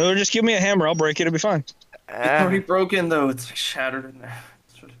 Or just give me a hammer. I'll break it. It'll be fine. It's already broken, though. It's like shattered in there.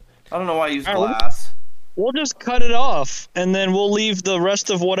 I don't know why I use All right, glass. We'll just cut it off, and then we'll leave the rest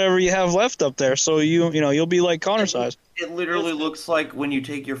of whatever you have left up there. So you'll be like Connor size. It literally looks like when you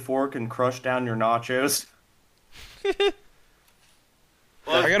take your fork and crush down your nachos.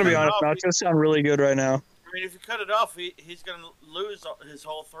 Well, I gotta be honest, nachos sound really good right now. I mean, if you cut it off, he's gonna lose his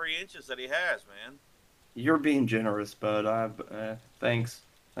whole 3 inches that he has, man. You're being generous, bud. Thanks,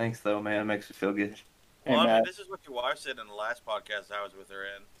 though, man. It makes me feel good. Well, Hey, I mean, Matt. this is what your wife said in the last podcast I was with her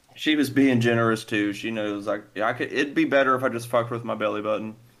in. She was being generous too. She knows, like, it'd be better if I just fucked with my belly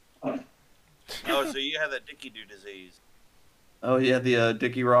button. Oh, so you have that Dicky Doo disease? Oh yeah, the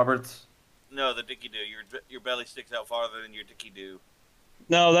Dickie Roberts. No, the Dicky Doo. Your belly sticks out farther than your Dicky Doo.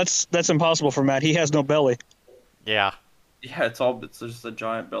 No, that's impossible for Matt. He has no belly. Yeah. Yeah, it's just a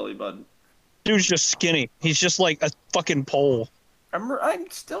giant belly button. Dude's just skinny. He's just like a fucking pole. I'm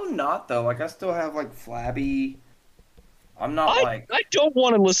still not though. Like I still have like flabby. I'm not I don't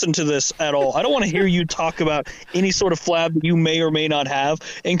want to listen to this at all. I don't want to hear you talk about any sort of flab that you may or may not have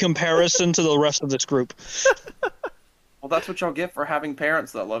in comparison to the rest of this group. Well, that's what y'all get for having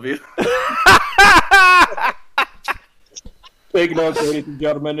parents that love you. Big notes, ladies and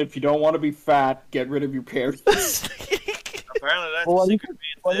gentlemen. If you don't want to be fat, get rid of your parents. Apparently, that's Well, the you secret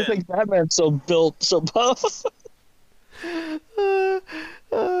why do you being think Batman's so built, so buff?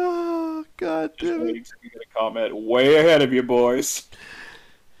 Oh, God Just damn waiting it. for you to get a comment. Way ahead of you, boys.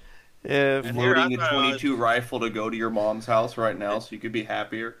 Yeah. And here I Loading a thought I was- 22 rifle to go to your mom's house right now so you could be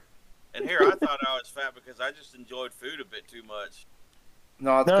happier. And here I thought I was fat because I just enjoyed food a bit too much.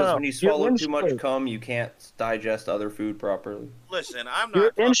 No, it's No, because no, when you you're swallow in too much shape. cum, you can't digest other food properly. Listen, I'm not.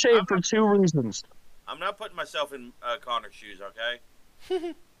 You're in I'm shape not- for 2 reasons. I'm not putting myself in Connor's shoes,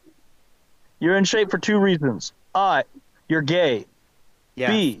 okay? You're in shape for 2 reasons. A, you're gay.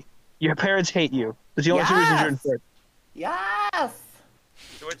 Yeah. B, your parents hate you. That's the only 2 reasons you're in shape. Yes!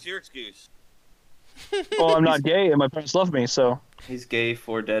 So what's your excuse? Well, I'm not gay and my parents love me, so. He's gay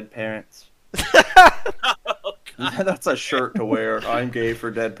for dead parents. Oh, God. That's a shirt to wear. I'm gay for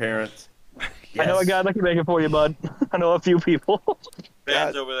dead parents. I know a guy that can make it for you, bud. I know a few people.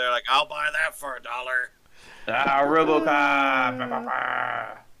 Ben's over there like, I'll buy that for $1. Ah,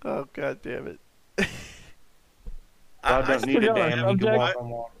 Robocop! Oh, God damn it. I don't need a still got a damn. You can subject. walk on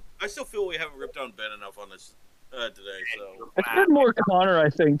water. I still feel we haven't ripped on Ben enough on this today. So It's been more Connor, I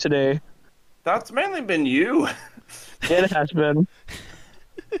think, today. That's mainly been you. It has been.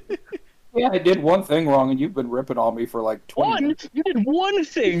 Yeah, I did one thing wrong, and you've been ripping on me for like 20 One? minutes. You did one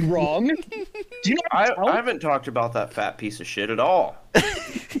thing wrong. Do you know how to I count? haven't talked about that fat piece of shit at all.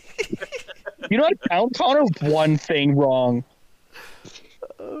 You know how to count, Connor? One thing wrong.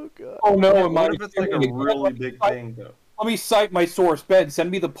 Oh, God. Oh no, am I- What if it's like a really big thing, though? Let me cite my source. Ben, send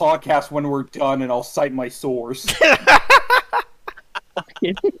me the podcast when we're done, and I'll cite my source.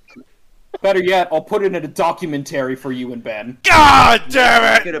 Better yet, I'll put it in a documentary for you and Ben. God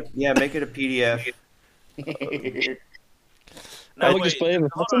damn it! Make it a PDF. No, Public wait. display of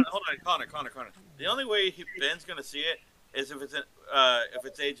affection? Hold on, Connor. The only way Ben's gonna see it is if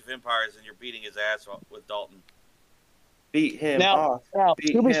it's Age of Empires and you're beating his ass with Dalton. Beat him Now, off.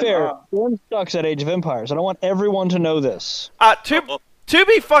 Beat to be him fair, off. Ben sucks at Age of Empires. I don't want everyone to know this. To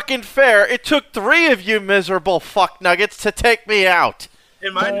be fucking fair, it took 3 of you miserable fuck nuggets to take me out.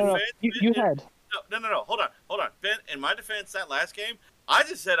 In my No. defense, You had. No. Hold on. Ben, in my defense, that last game, I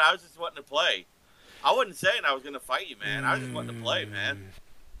just said I was just wanting to play. I wasn't saying I was going to fight you, man. I was just wanting to play, man.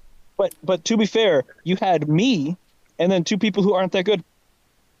 But to be fair, you had me, and then 2 people who aren't that good.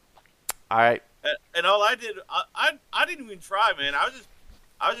 All right. And all I did, I didn't even try, man. I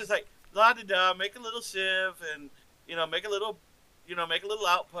was just like, la da da, make a little civ, and make a little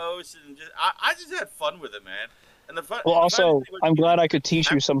outpost, and I just had fun with it, man. And the fun. Well, also, the fun I'm glad I could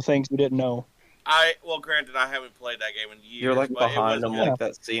teach you some things you didn't know. Granted, I haven't played that game in years. You're like but behind him, good. like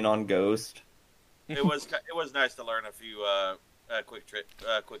that scene on Ghost. It was nice to learn a few quick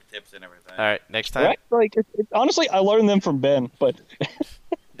tips and everything. All right. Next time. Right? Like, honestly, I learned them from Ben, but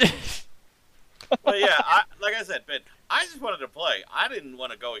But yeah, like I said, Ben, I just wanted to play. I didn't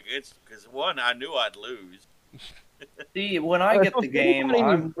want to go against because one, I knew I'd lose. See, when I get the game,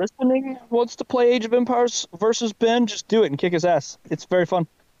 anybody listening wants to play Age of Empires versus Ben, just do it and kick his ass. It's very fun.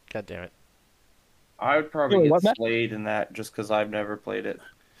 God damn it. I would probably Wait, get what, Matt? slayed in that just because I've never played it.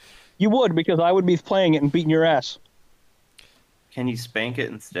 You would, because I would be playing it and beating your ass. Can you spank it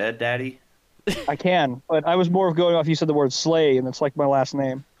instead, Daddy? I can, but I was more of going off. You said the word slay, and it's like my last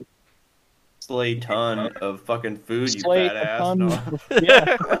name. Slay ton of fucking food, you Slay fat a ass. ton. No.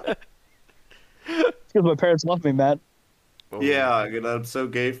 Yeah. It's because my parents love me, Matt. Yeah, I'm so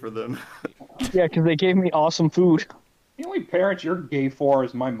gay for them. Yeah, because they gave me awesome food. The only parents you're gay for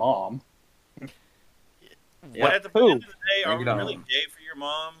is my mom. Yeah. At the Who? end of the day, are we Bring it really on. it's for your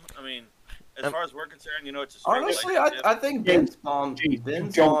mom? I mean, as far as we're concerned, it's a straight Honestly, relationship. I think Ben's mom you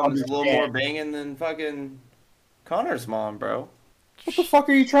is don't a little more understand. banging than fucking Connor's mom, bro. What the fuck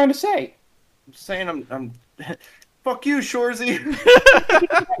are you trying to say? I'm just saying I'm fuck you, Shorzy.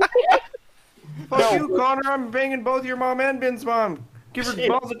 Fuck you, Connor. I'm banging both your mom and Ben's mom. Give her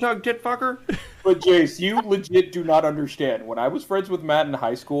balls a tug, tit fucker. But Jace, you legit do not understand. When I was friends with Matt in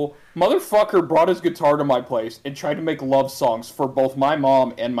high school, motherfucker brought his guitar to my place and tried to make love songs for both my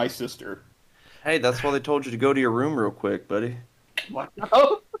mom and my sister. Hey, that's why they told you to go to your room real quick, buddy.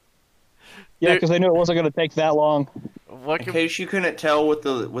 Yeah, because they knew it wasn't going to take that long. What In can, case you couldn't tell with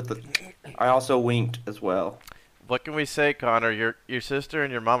the I also winked as well. what can we say, Connor? Your sister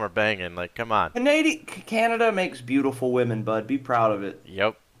and your mom are banging. Like, come on. Canada makes beautiful women, bud. Be proud of it.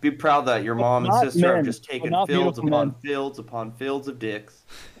 Yep. Be proud that your mom and Not sister have men, just taken but not fields beautiful upon men. fields upon fields of dicks.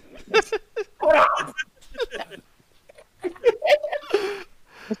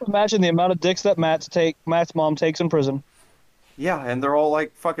 Just imagine the amount of dicks that Matt's mom takes in prison. Yeah, and they're all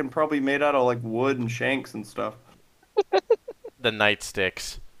like fucking probably made out of like wood and shanks and stuff. The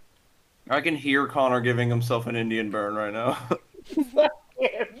nightsticks. I can hear Connor giving himself an Indian burn right now.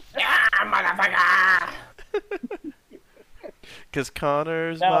 Because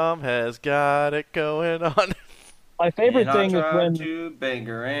Connor's Now- mom has got it going on. My favorite And thing I is tried when to bang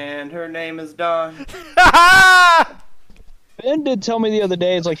her, and her name is Dawn. Ben did tell me the other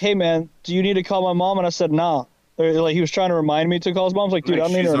day, it's like, hey man, do you need to call my mom? And I said, nah. Or, like, he was trying to remind me to call his mom. I was like, dude, I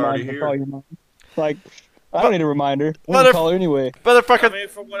don't need to She's remind already you to here. call your mom. Like, I don't need a reminder. I'm Mother- going to call her anyway. I Motherfucker. mean,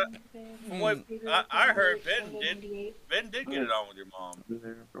 from what I heard, Ben did get it on with your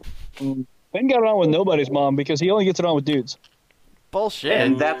mom. Ben got it on with nobody's mom because he only gets it on with dudes. Bullshit.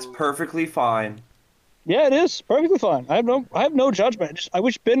 And that's perfectly fine. Yeah, it is perfectly fine. I have no judgment. I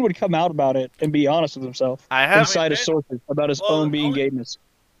wish Ben would come out about it and be honest with himself. I have- and cite his Ben- sources about his Well, own being only- gayness.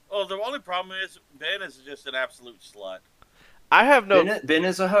 Well, the only problem is Ben is just an absolute slut. I have no Ben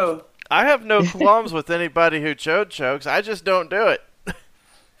is a hoe. I have no qualms with anybody who chokes. I just don't do it.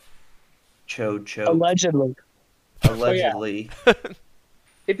 Choke. Allegedly. Allegedly.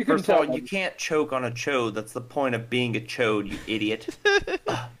 If you couldn't First of all, tell, you can't choke on a chode. That's the point of being a chode, you idiot.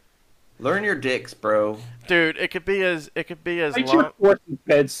 Learn your dicks, bro. Dude, it could be as cite long. your forces,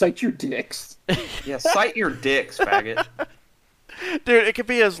 Ben. Cite your dicks. Yeah, cite your dicks, faggot. Dude, it could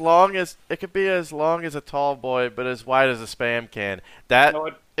be as long as a tall boy, but as wide as a spam can. That You know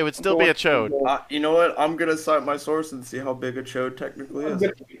what? it would still be a chode. You know what? I'm gonna cite my source and see how big a chode technically I'm is.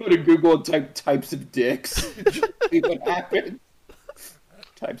 gonna go to Google and type types of dicks. Just see what happens.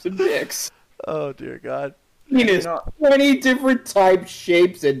 Types of dicks. Oh dear God. Penis. You know- 20 different types,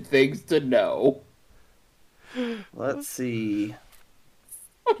 shapes, and things to know. Let's see.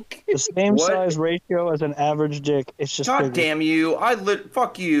 The same What? size ratio as an average dick. It's just God bigger. damn you!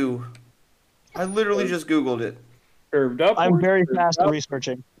 Fuck you! I literally just googled it. Curved up. I'm very fast at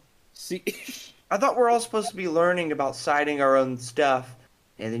researching. See, I thought we're all supposed to be learning about citing our own stuff,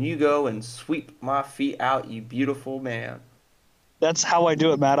 and then you go and sweep my feet out, you beautiful man. That's how I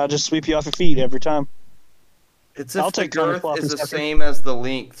do it, Matt. I just sweep you off your feet every time. It's I'll if the take Johnny girth Floppy is the second. same as the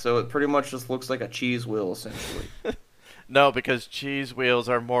length, so it pretty much just looks like a cheese wheel, essentially. No, because cheese wheels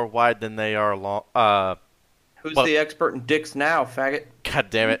are more wide than they are long. Who's Well- the expert in dicks now, faggot? God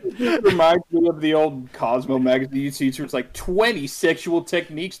damn it. it reminds me of the old Cosmo magazine features like 20 sexual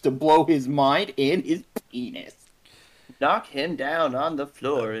techniques to blow his mind and his penis. Knock him down on the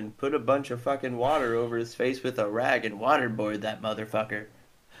floor and put a bunch of fucking water over his face with a rag and waterboard that motherfucker.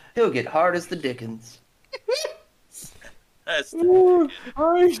 He'll get hard as the dickens. That's Oh,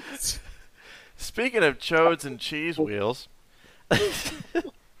 Christ. Speaking of chodes and cheese wheels,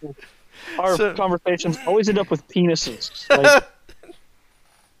 Our So- conversations always end up with penises.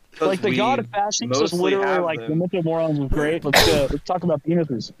 Like the we god of fashion is mostly literally have like them. Memento Morons was great. Let's talk about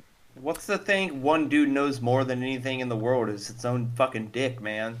penises. What's the thing one dude knows more than anything in the world is its own fucking dick,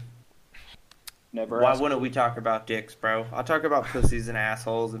 man. Never Why ask. wouldn't we talk about dicks, bro? I'll talk about pussies and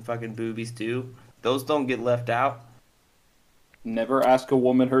assholes and fucking boobies too. Those don't get left out. Never ask a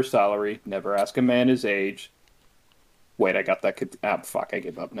woman her salary. Never ask a man his age. Wait, I got that. Fuck, I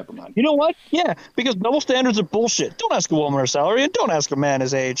give up. Never mind. You know what? Yeah, because double standards are bullshit. Don't ask a woman her salary, and don't ask a man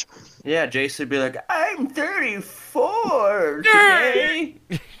his age. Yeah, Jason would be like, I'm 34 today.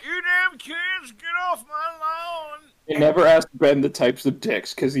 You damn kids, get off my lawn! And never ask Ben the types of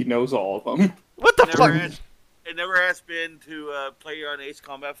dicks because he knows all of them. what the Never fuck? ask, and never ask Ben to play you on Ace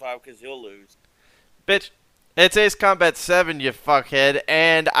Combat 5 because he'll lose. Bitch, it's Ace Combat 7, you fuckhead,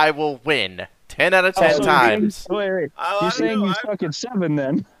 and I will win. 10 out of 10 So times. Wait. I You're don't saying know, you I- suck at 7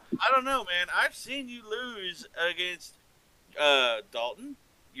 then? I don't know, man. I've seen you lose against Dalton,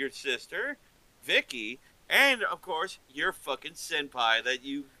 your sister, Vicky, and of course your fucking senpai that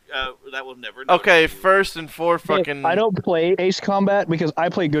you that will never know. Okay, first and for fucking... I don't play Ace Combat because I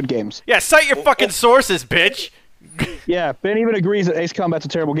play good games. Yeah, cite your fucking sources, bitch! Yeah, Ben even agrees that Ace Combat's a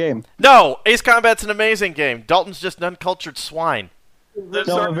terrible game. No, Ace Combat's an amazing game. Dalton's just an uncultured swine. No,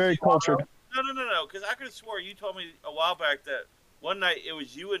 I'm very cultured. No, because I could have swore you told me a while back that one night it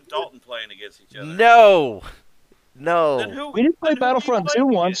was you and Dalton playing against each other. No! Then No. who, We did play then who were you Battlefront 2 playing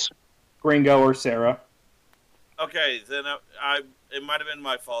once. Gringo or Sarah. against? Okay, then it might have been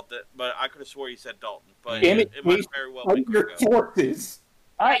my fault, but I could have swore you said Dalton. But Damn it it, might Ace, very well Know be your Gringo. sources.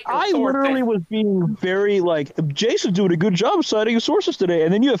 I literally was being very like, Jason's doing a good job citing his sources today,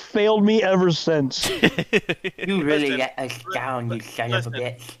 and then you have failed me ever since. You really Listen, let us down, you son of a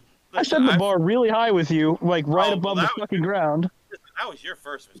bitch. I set the bar really high with you, like right Oh, above well, the that fucking ground. That was your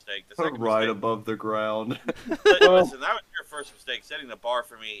first mistake. The second Right mistake, above the ground. listen, that was your first mistake, setting the bar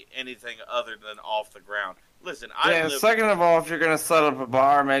for me anything other than off the ground. Listen, I Yeah, live. second of all, if you're gonna set up a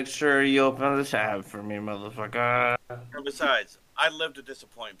bar, make sure you open the tab for me, motherfucker. And besides, I live to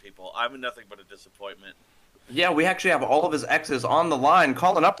disappoint people. I'm nothing but a disappointment. Yeah, we actually have all of his exes on the line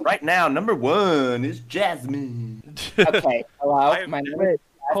calling up right now. Number 1 is Jasmine. Okay, hello. I- My name Wait, is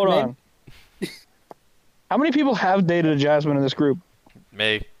hold Jasmine. on. How many people have dated a Jasmine in this group?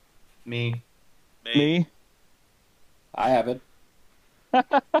 Me. Me. Me? I haven't.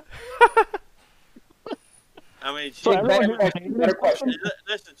 I mean, she, So Hey, everyone better here question. Better question.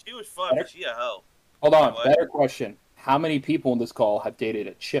 listen, she was fun, but she a hoe. Hold on. What? Better question. How many people in this call have dated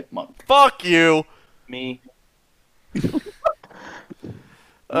a chipmunk? Fuck you! Me.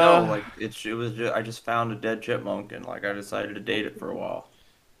 Uh, No, like it was. I just found a dead chipmunk and like I decided to date it for a while.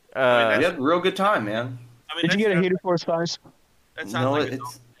 We had a real good time, man. I mean, Did you get a that's- hater force size? That sounds No, like a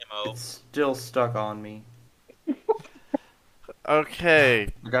it's demo. it's still stuck on me. okay,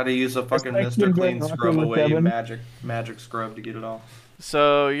 I gotta use a fucking like Mr. you're Clean going scrub with away Kevin. magic scrub to get it off.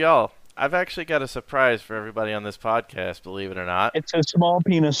 so y'all, I've actually got a surprise for everybody on this podcast, believe it or not. It's a small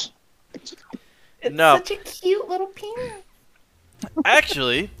penis. No. such a cute little penis.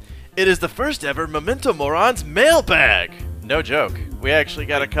 Actually, it is the first ever Memento Morons mailbag. No joke. We actually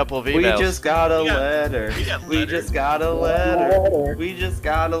got a couple of We emails. just got a We got- letter. we got We letters. just got a letter. We just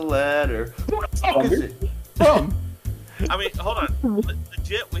got a letter. Who the fuck is it? From? I mean, hold on.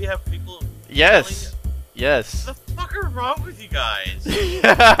 Legit, we have people. Yes. Yes. What the fuck are wrong with you guys?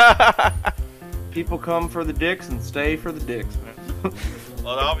 People come for the dicks and stay for the dicks, man.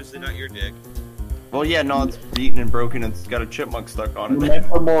 Well, obviously not your dick. Well, yeah, no, it's beaten and broken and it's got a chipmunk stuck on it. Meant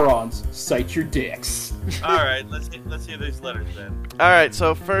for morons. Cite your dicks. All right, let's hear these letters then. Alright,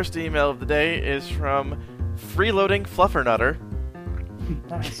 so first email of the day is from Freeloading Fluffernutter.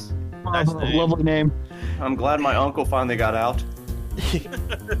 Nice. Nice Oh, name. lovely name. I'm glad my uncle finally got out.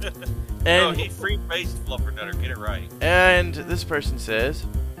 And he free-faced fluffernutter. Get it right. And this person says,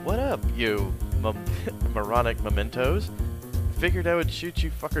 "What up, you moronic mementos? Figured I would shoot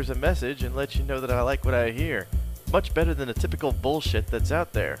you fuckers a message and let you know that I like what I hear. Much better than the typical bullshit that's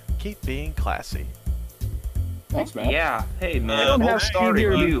out there. Keep being classy." Thanks, man. Yeah. Hey, man. I don't Don't have start Steve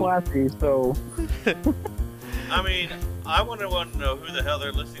here at to be you. classy, so I mean, I want to know who the hell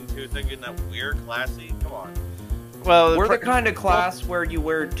they're listening to, thinking that we're classy. Come on. Well, We're the kind of class where you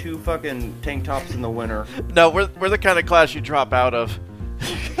wear 2 fucking tank tops in the winter. no, we're the kind of class you drop out of.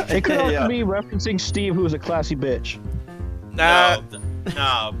 it could also Yeah. be referencing Steve, who's a classy bitch. Nah,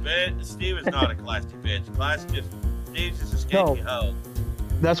 No, Steve is not a classy bitch. Steve's just a skanky hoe.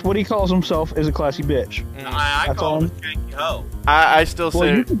 That's what he calls himself, is a classy bitch. I That's call all. him a skanky hoe. I still Well,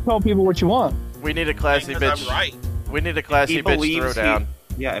 say you can tell people what you want. we need a classy Because bitch. I'm right. We need a classy He bitch believes throwdown.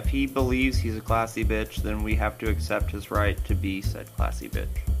 Yeah, if he believes he's a classy bitch, then we have to accept his right to be said classy bitch.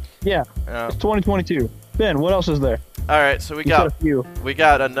 Yeah, Yeah. it's 2022. Ben, what else is there? All right, so You said a few. we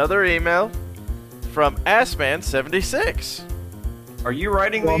got another email from Assman76. Are you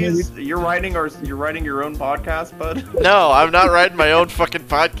writing Well, these? You're writing your own podcast, bud? No, I'm not writing my own fucking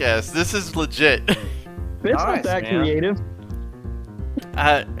podcast. This is legit. Ben's not Nice, that man. creative.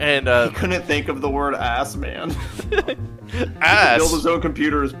 He couldn't think of the word ass, man. Ass. Build his own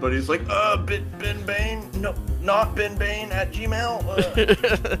computers, but he's like, Ben Bain? No, not Ben Bain at Gmail?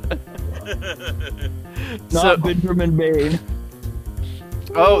 Not Benjamin Bain.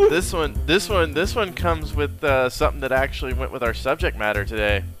 Oh, this one comes with something that actually went with our subject matter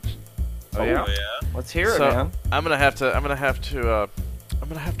today. Oh, yeah? Oh, yeah. Let's hear it, So man. I'm gonna have to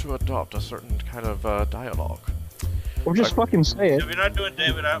adopt a certain kind of dialogue. Or just fucking say it. If you're not doing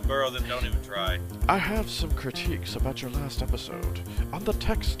David Attenborough, then don't even try. I have some critiques about your last episode. On the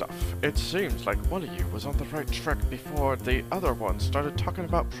tech stuff, it seems like one of you was on the right track before the other one started talking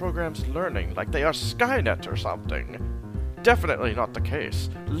about programs learning like they are Skynet or something. Definitely not the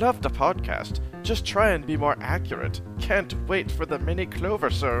case. Love the podcast. Just try and be more accurate. Can't wait for the mini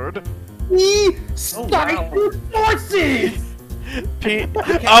Cloversode. Forces!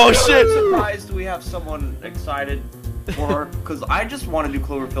 Oh shit! I'm surprised we have someone excited for, because I just want to do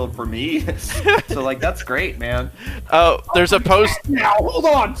Cloverfield for me. So, like, that's great, man. Oh, there's a post. Now, hold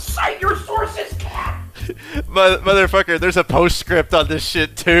on. Cite your sources, cat! Motherfucker, there's a postscript on this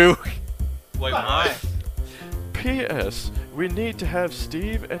shit too. Wait, why? P.S. We need to have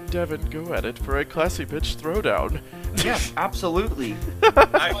Steve and Devin go at it for a classy bitch throwdown. Yes, absolutely.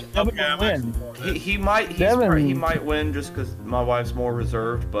 Okay, Devin I'm will actually win. for this. He might Devin. he might win just because my wife's more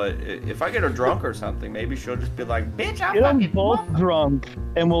reserved. But if I get her drunk or something, maybe she'll just be like, "Bitch, I'm Get them fucking both drunk,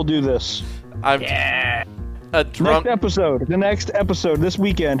 and we'll do this. I'm yeah." a drunk. The next episode, this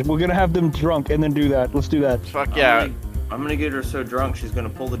weekend, we're gonna have them drunk and then do that. Let's do that. Fuck yeah. I'm gonna get her so drunk she's gonna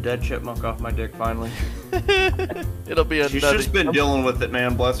pull the dead chipmunk off my dick finally. It'll be a She's nutty. just been dealing with it,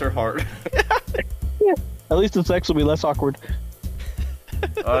 man. Bless her heart. At least the sex will be less awkward.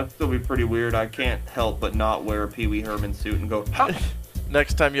 It'll still be pretty weird. I can't help but not wear a Pee Wee Herman suit and go, "Ha!"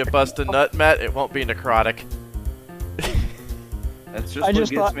 Next time you bust a nut, Matt, it won't be necrotic. That's just I what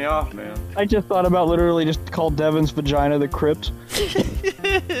just gets thought- me off, man. I just thought about literally just call Devin's vagina the crypt.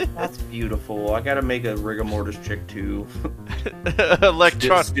 That's beautiful. I gotta make a rigor mortis chick too.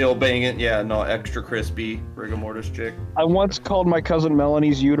 Electron. Still banging. Yeah, no, extra crispy rigor mortis chick. I once called my cousin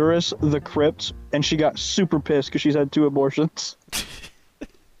Melanie's uterus the crypt, and she got super pissed because she's had 2 abortions.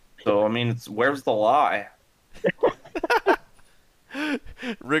 So I mean, where's the lie?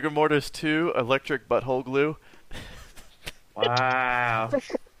 Rigor mortis 2, electric butthole glue. Wow.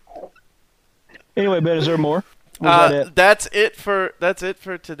 Anyway, Ben, is there more? Was that it? That's it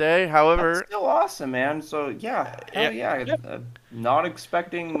for today. However, That's still awesome, man. So yeah, hell yeah. Not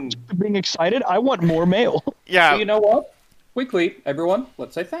expecting. Being excited, I want more mail. yeah, So you know what? Quickly, everyone,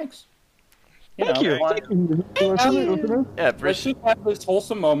 let's say thanks. Thank you. why- Thank you. Listener. yeah, Let's appreciate. just have this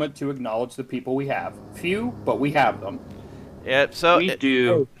wholesome moment to acknowledge the people we have. Few, but we have them. Yeah, so We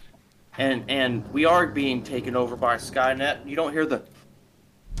do. And we are being taken over by Skynet. You don't hear the.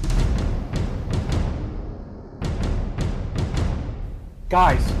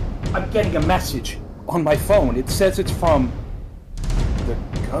 Guys, I'm getting a message on my phone. It says it's from the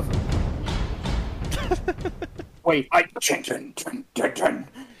government. Wait, I no, I didn't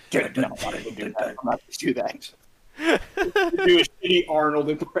do that. I'm not gonna do that. Do a shitty Arnold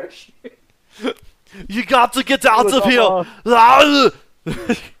impression. you got to get out of all- here.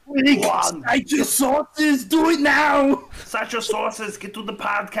 Cite your sources. Do it now. Cite your sources. Get to the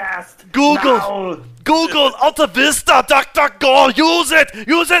podcast. Google. Now. Google Alta Vista, DuckDuckGo. Use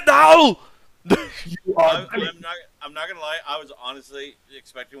it now. I'm not gonna lie. I was honestly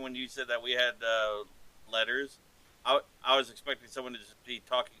expecting when you said that we had letters. I was expecting someone to just be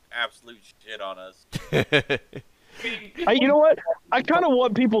talking absolute shit on us. You know what? I kind of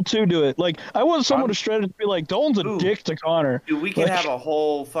want people to do it. Like, I want someone to shred it to be like, Dolan's a Ooh. dick to Connor. Dude, we can Like- have a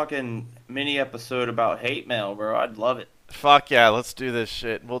whole fucking mini episode about hate mail, bro. I'd love it. Fuck yeah, let's do this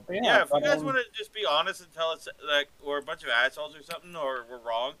shit. Well, Yeah, if you guys want to just be honest and tell us like we're a bunch of assholes or something, or we're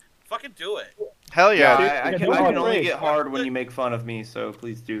wrong, fucking do it. hell yeah. I can only get hard when you make fun of me, so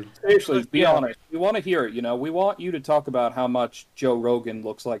please do. Seriously, be honest. We want to hear it. You know, we want you to talk about how much Joe Rogan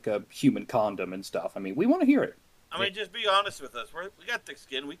looks like a human condom and stuff. I mean, we want to hear it. I mean, just be honest with us. We got thick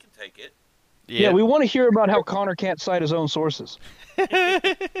skin. We can take it. Yeah, we want to hear about how Connor can't cite his own sources. What are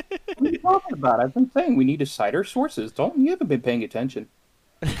you talking about? I've been saying we need to cite our sources. You haven't been paying attention.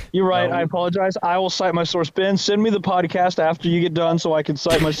 You're right. No. I apologize. I will cite my source. Ben, send me the podcast after you get done so I can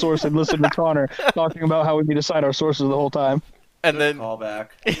cite my source and listen to Connor talking about how we need to cite our sources the whole time. And then Call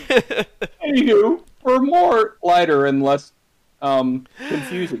back. Anywho, for a more lighter and less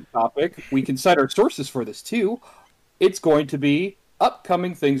confusing topic, we can cite our sources for this too. It's going to be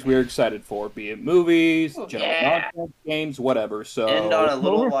upcoming things we're excited for, be it movies, general nonsense, games, whatever. So End on a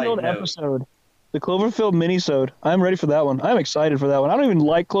little light Cloverfield note. episode. The Cloverfield minisode. I'm ready for that one. I'm excited for that one. I don't even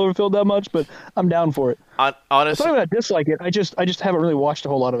like Cloverfield that much, but I'm down for it. It's honestly, not even I dislike it. I just haven't really watched a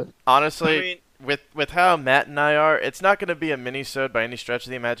whole lot of it. honestly, I mean- with how Matt and I are, it's not going to be a mini-sode by any stretch of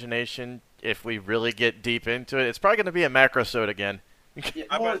the imagination. If we really get deep into it, it's probably going to be a macro-sode again.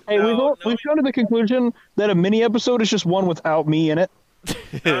 Hey, we've come to the conclusion that a mini episode is just one without me in it.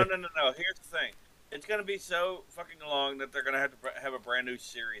 No. Here's the thing. It's gonna be so fucking long that they're gonna have to have a brand new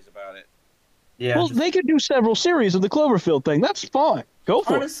series about it. Yeah. Well, they could do several series of the Cloverfield thing. That's fine. Go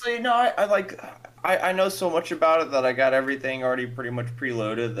for it. Honestly, no, I know so much about it that I got everything already pretty much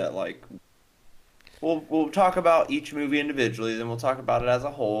preloaded that like we'll talk about each movie individually, then we'll talk about it as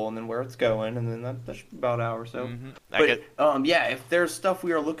a whole and then where it's going, and then that should be about an hour or so. But yeah, if there's stuff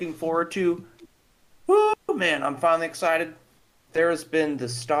we are looking forward to, whoo, man, I'm finally excited. There has been the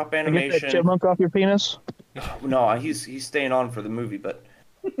stop Get animation. that chipmunk off your penis. No, he's staying on for the movie, but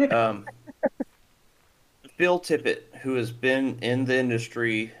Bill Tippett, who has been in the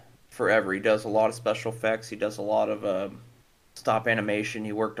industry forever, he does a lot of special effects. He does a lot of stop animation.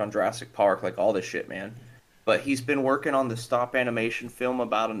 He worked on Jurassic Park, like all this shit, man. But he's been working on the stop animation film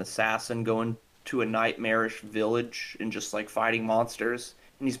about an assassin going to a nightmarish village and just like fighting monsters.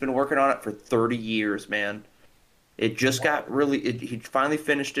 And he's been working on it for 30 years, man. It just got he finally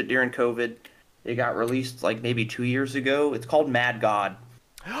finished it during COVID. It got released like maybe 2 years ago. It's called Mad God.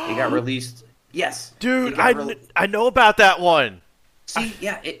 It got released. Yes. Dude, I know about that one. See,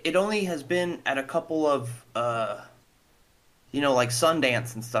 yeah, it only has been at a couple of, like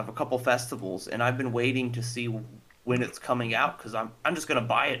Sundance and stuff, a couple festivals, and I've been waiting to see when it's coming out because I'm just gonna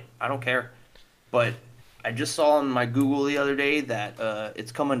buy it. I don't care. But I just saw on my Google the other day that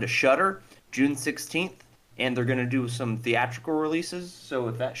it's coming to Shudder June 16th. And they're gonna do some theatrical releases. So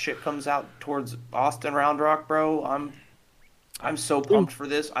if that shit comes out towards Austin Round Rock, bro, I'm so pumped for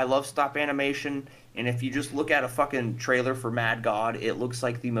this. I love stop animation, and if you just look at a fucking trailer for Mad God, it looks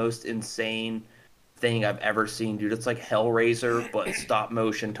like the most insane thing I've ever seen, dude. It's like Hellraiser, but stop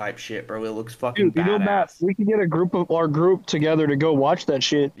motion type shit, bro. It looks fucking Dude, badass. Matt, we can get a group of our group together to go watch that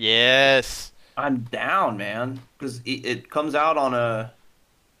shit. Yes. I'm down, man, because it comes out on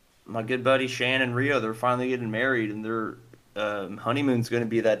my good buddy Shan and Rio, they're finally getting married, and their honeymoon's going to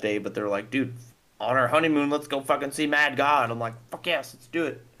be that day, but they're like, dude, on our honeymoon, let's go fucking see Mad God. I'm like, fuck yes, let's do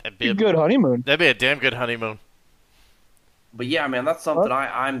it. That'd be a good honeymoon. That'd be a damn good honeymoon. But yeah, man, that's something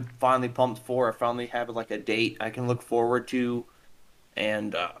I'm finally pumped for. I finally have like a date I can look forward to,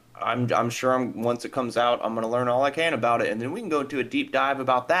 and I'm sure once it comes out, I'm going to learn all I can about it, and then we can go into a deep dive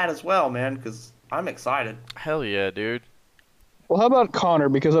about that as well, man, because I'm excited. Hell yeah, dude. Well, how about Connor?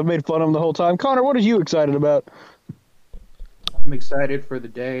 Because I've made fun of him the whole time. Connor, what are you excited about? I'm excited for the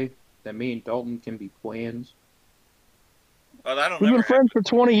day that me and Dalton can be twins. Oh, that'll We've never been friends for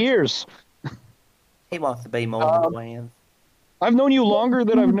 20 years. He wants to be more than I've known you longer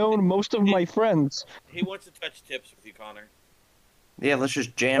than I've known most of my friends. He wants to touch tips with you, Connor. Yeah, let's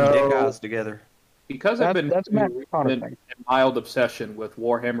just jam dick eyes together. Because I've been That's Matt Connor in thing. a mild obsession with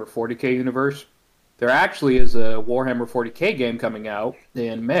Warhammer 40k universe, there actually is a Warhammer 40k game coming out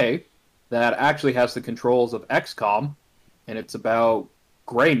in May that actually has the controls of XCOM, and it's about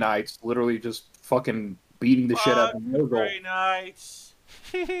Grey Knights literally just fucking beating the shit out of Nurgle. Grey Knights.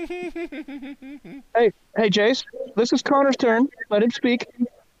 Hey, Jace, this is Connor's turn. Let him speak.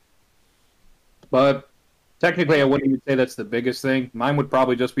 But technically, I wouldn't even say that's the biggest thing. Mine would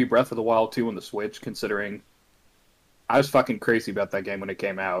probably just be Breath of the Wild 2 on the Switch, considering I was fucking crazy about that game when it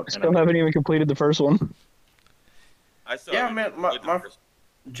came out. And Still haven't even completed the first one. I still Yeah, haven't man, played the my first-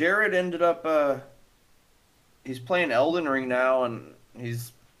 Jared ended up he's playing Elden Ring now, and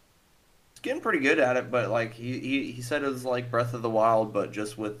he's getting pretty good at it. But like he said, it was like Breath of the Wild, but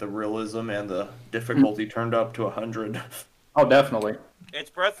just with the realism and the difficulty turned up to 100. Oh, definitely. It's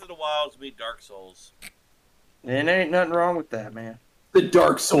Breath of the Wild meet Dark Souls. And there ain't nothing wrong with that, man. The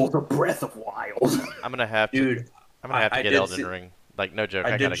Dark Souls of Breath of Wild. I'm gonna have to. Dude, I'm gonna have to I get did Elden see- Ring. Like no joke,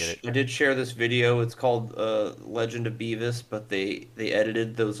 I gotta get it. I did share this video. It's called Legend of Beavis, but they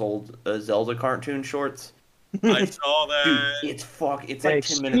edited those old Zelda cartoon shorts. I saw Dude, that. it's like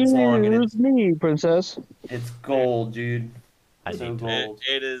 10 minutes long, and Excuse me, princess. it's gold, dude. I So need to. gold.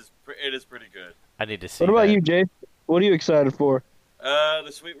 It is pretty good. I need to see. What about that. you, Jay? What are you excited for? The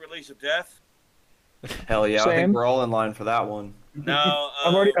sweet release of Death. Hell yeah, I Same. think we're all in line for that one. No,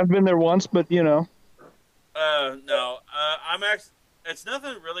 I've been there once, but you know. no. I'm actually. It's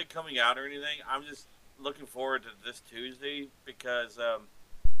nothing really coming out or anything. I'm just looking forward to this Tuesday because,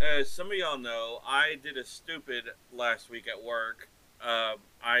 as some of y'all know, I did a stupid last week at work.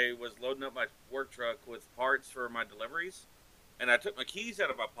 I was loading up my work truck with parts for my deliveries, and I took my keys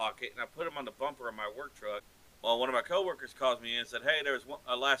out of my pocket and I put them on the bumper of my work truck. Well, one of my coworkers calls me in and said, "Hey, there's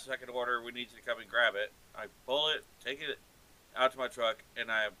a last second order. We need you to come and grab it." I pull it, take it out to my truck,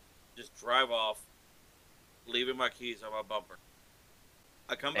 and I just drive off, leaving my keys on my bumper.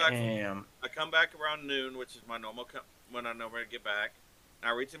 I come back. Damn. I come back around noon, which is my normal when I normally get back. And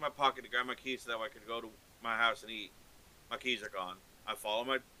I reach in my pocket to grab my keys so that way I could go to my house and eat. My keys are gone. I follow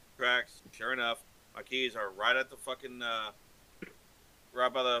my tracks. Sure enough, my keys are right at the fucking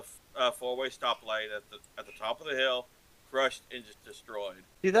right by the four-way stoplight at the top of the hill, crushed and just destroyed.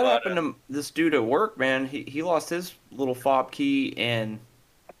 See, that But, happened to this dude at work, man. He lost his little fob key, and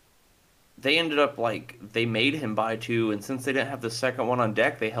they ended up, like, they made him buy two, and since they didn't have the second one on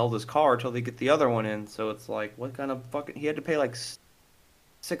deck, they held his car until they get the other one in. So it's like, what kind of fucking... He had to pay, like,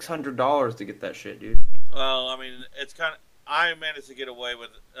 $600 to get that shit, dude. Well, I mean, it's kind of. I managed to get away with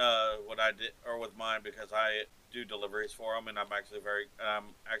what I did or with mine because I do deliveries for them, and I'm actually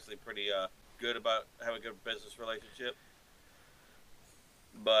pretty good about having a good business relationship.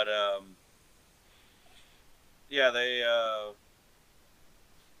 But yeah,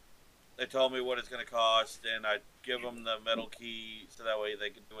 they told me what it's going to cost, and I give them the metal key so that way they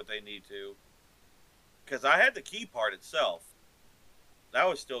can do what they need to. Because I had the key part itself, that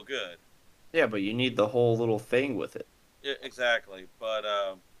was still good. Yeah, but you need the whole little thing with it. Yeah, exactly. But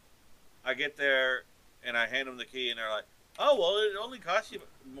I get there and I hand them the key, and they're like, "Oh, well, it only costs you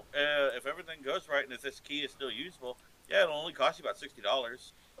if everything goes right and if this key is still usable. Yeah, it'll only cost you about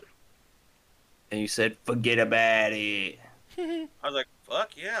 $60." And you said, forget about it. I was like,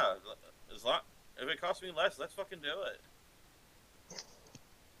 "Fuck yeah! If it costs me less, let's fucking do it."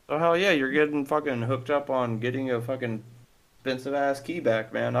 So hell yeah, you're getting fucking hooked up on getting a fucking expensive ass key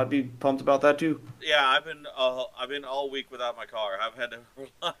back, man. I'd be pumped about that too. Yeah, I've been all week without my car. I've had to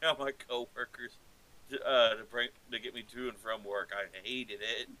rely on my coworkers to get me to and from work. I hated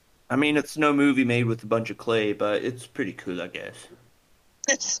it. I mean, it's no movie made with a bunch of clay, but it's pretty cool, I guess.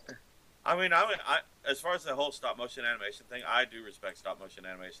 I mean, as far as the whole stop motion animation thing, I do respect stop motion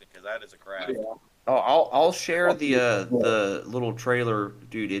animation because that is a craft. Oh, I'll share the little trailer,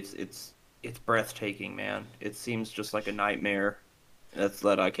 dude. It's breathtaking, man. It seems just like a nightmare. That's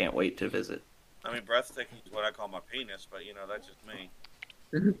that I can't wait to visit. I mean, breathtaking is what I call my penis, but that's just me.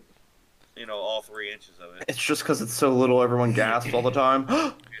 All 3 inches of it. It's just because it's so little, everyone gasps all the time.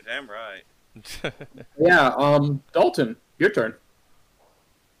 You're damn right. Yeah, Dalton, your turn.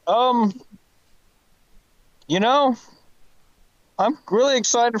 I'm really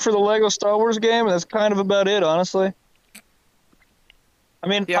excited for the Lego Star Wars game, and that's kind of about it, honestly. I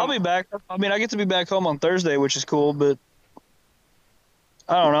mean, Yeah. I'll be back. I mean, I get to be back home on Thursday, which is cool, but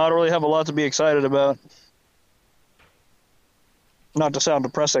I don't know. I don't really have a lot to be excited about. Not to sound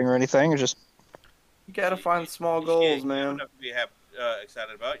depressing or anything, it's just You gotta find small You goals, don't man. have to be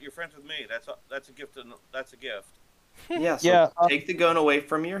excited about it. You're friends with me. That's a gift. That's a gift. Yeah, so Yeah, take the gun away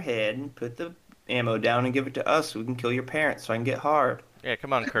from your head and put the ammo down and give it to us so we can kill your parents so I can get hard. Yeah,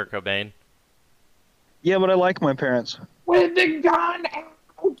 come on, Kurt Cobain. yeah. But I like my parents. With the gun out.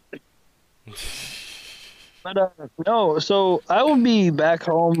 But no, so I will be back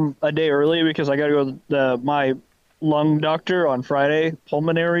home a day early because I got to go to my lung doctor on Friday,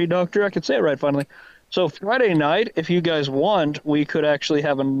 pulmonary doctor. I could say it right finally. So Friday night, if you guys want, we could actually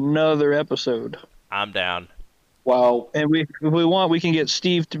have another episode. I'm down. Well, And if we want, we can get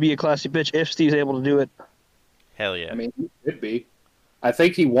Steve to be a classy bitch if Steve's able to do it. Hell yeah. I mean, he could be. I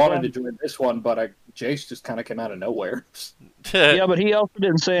think he wanted to join this one, but Jace just kind of came out of nowhere. Yeah, but he also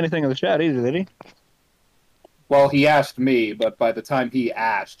didn't say anything in the chat either, did he? Well, he asked me, but by the time he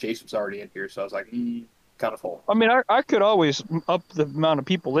asked, Jace was already in here, so I was like, kind of full. I mean, I could always up the amount of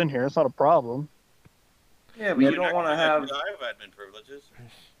people in here. It's not a problem. Yeah, but you don't want to have. I have admin privileges.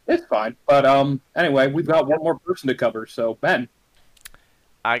 It's fine. But anyway, we've got one more person to cover, so Ben.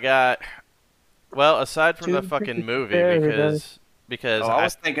 I got, well, aside from the fucking movie, because I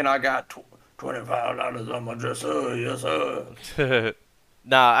was thinking I got $25 on my dresser, yes sir.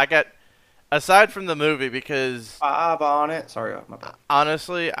 Nah, I got, aside from the movie, because 5 on it. Sorry, my bad.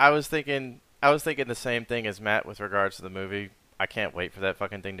 honestly, I was thinking the same thing as Matt with regards to the movie. I can't wait for that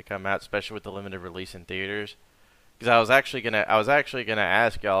fucking thing to come out, especially with the limited release in theaters. Because I was actually gonna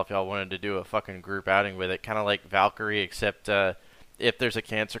ask y'all if y'all wanted to do a fucking group outing with it, kind of like Valkyrie, except if there's a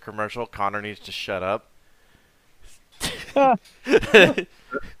cancer commercial, Connor needs to shut up. What,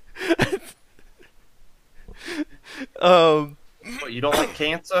 you don't like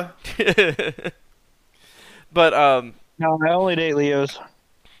cancer? But No, I only date Leos.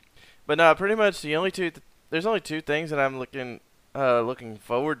 But no, pretty much the only two. There's only two things that I'm looking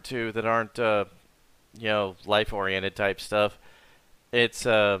forward to that aren't life oriented type stuff. It's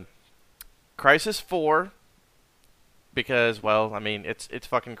Crisis 4 because, well, I mean, it's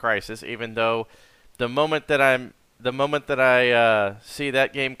fucking Crisis. Even though the moment that I see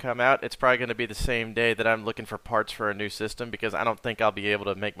that game come out, it's probably going to be the same day that I'm looking for parts for a new system because I don't think I'll be able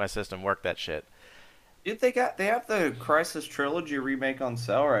to make my system work that shit. Dude, they have the Crisis Trilogy remake on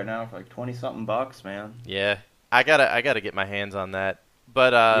sale right now for like $20-something bucks, man. Yeah, I gotta get my hands on that.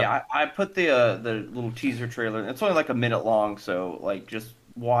 But yeah, I put the little teaser trailer. It's only like a minute long, so like just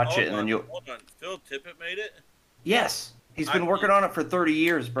watch it and then you'll. Hold on, Phil Tippett made it. Yes, he's been working on it for 30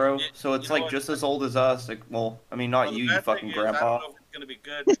 years, bro. So it's like just as old as us. Like, well, I mean, not you fucking grandpa. I don't know if it's gonna be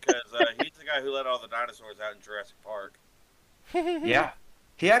good because he's the guy who let all the dinosaurs out in Jurassic Park. Yeah.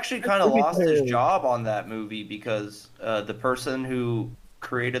 He actually kind of lost his job on that movie because the person who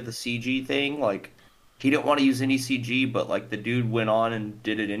created the CG thing, like, he didn't want to use any CG, but, like, the dude went on and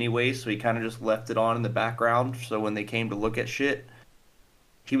did it anyway, so he kind of just left it on in the background, so when they came to look at shit,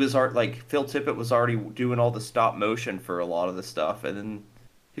 he was, like, Phil Tippett was already doing all the stop motion for a lot of the stuff, and then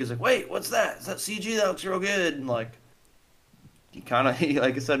he was like, wait, what's that? Is that CG? That looks real good, and, like, like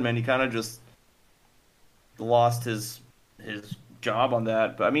I said, man, he kind of just lost his job on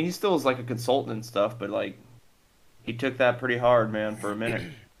that, but I mean he still is like a consultant and stuff, but like he took that pretty hard, man, for a minute.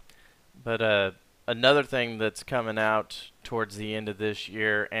 But another thing that's coming out towards the end of this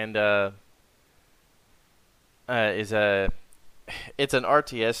year and it's an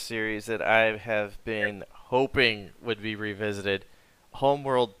RTS series that I have been hoping would be revisited,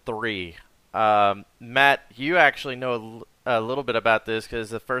 Homeworld 3. Matt, you actually know a little bit about this because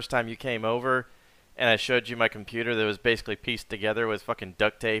the first time you came over and I showed you my computer that was basically pieced together with fucking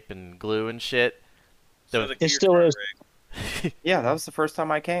duct tape and glue and shit. It still is. Yeah, that was the first time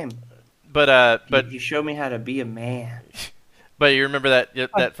I came. But you showed me how to be a man. But you remember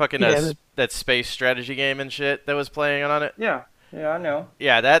that fucking that space strategy game and shit that was playing on it? Yeah, I know.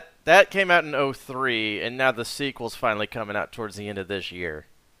 Yeah, that came out in 2003, and now the sequel's finally coming out towards the end of this year.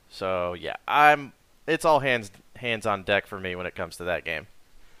 So yeah, it's all hands on deck for me when it comes to that game.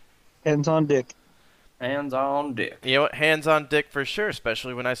 Hands on dick. Hands on dick. You know what? Hands on dick for sure,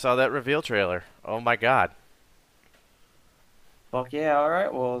 especially when I saw that reveal trailer. Oh my god. Fuck yeah,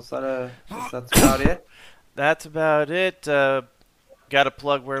 alright, well, that's about it? That's about it. Got to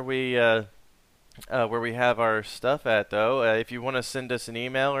plug where we have our stuff at, though. If you want to send us an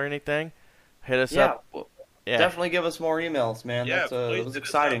email or anything, hit us up. Well, definitely give us more emails, man. Yeah, it was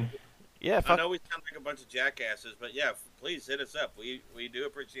exciting. Yeah, I know we sound like a bunch of jackasses, but yeah, please hit us up. We do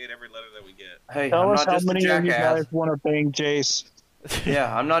appreciate every letter that we get. Hey, Tell I'm us not how just a many of you jackass. guys want to bang Jace.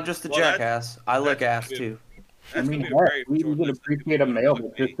 Yeah, I'm not just a jackass. I lick ass too. That's I mean, gonna be a very we short would list of appreciate people a who mail wanna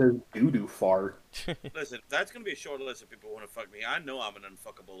that fuck just says doo-doo fart. me. Listen, that's gonna be a short list of people who want to fuck me. I know I'm an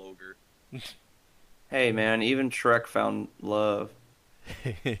unfuckable ogre. Hey, man, even Shrek found love.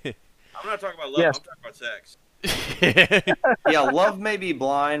 I'm not talking about love. Yes. I'm talking about sex. Yeah, love may be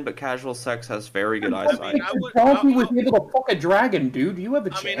blind, but casual sex has very good eyesight. I would. Tell me was able to fuck a dragon, dude. You have a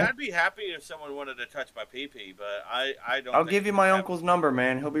I chance. mean, I'd be happy if someone wanted to touch my pee-pee, but I don't. I'll think give you my uncle's number,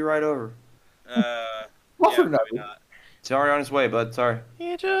 man. He'll be right over. Yeah, Offer maybe no. not. Sorry, on his way, bud. Sorry.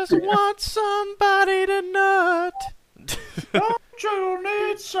 He just wants somebody to nut. Don't you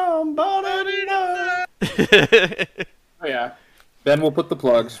need somebody to know? Oh, yeah. Ben will put the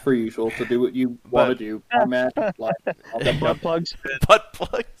plugs, for usual, to do what you want to do. Comment, like, all that Butt stuff. plugs. Butt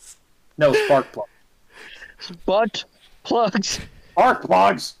plugs. No, spark plug. Butt plugs. Spark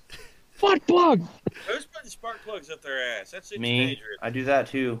plugs! Butt plug. Who's putting spark plugs up their ass? That's Me, dangerous. I do that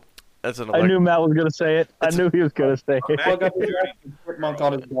too. That's an I knew Matt was gonna say it. I knew he was gonna say it. Plug up his chipmunk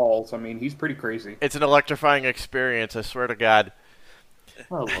on his balls. I mean, he's pretty crazy. It's an electrifying experience, I swear to God.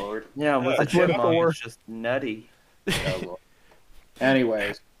 Oh Lord. Yeah, with I the swear to chipmunk, God. it's just nutty. Oh, Lord.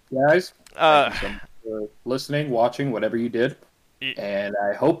 Anyways, guys, thank you so much for listening, watching, whatever you did. And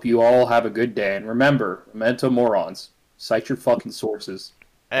I hope you all have a good day. And remember, memento morons. Cite your fucking sources.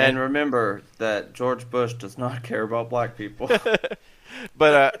 And remember that George Bush does not care about black people.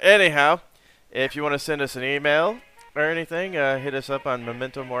 But anyhow, if you want to send us an email or anything, hit us up on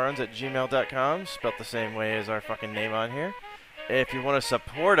mementomorons@gmail.com, spelt the same way as our fucking name on here. If you want to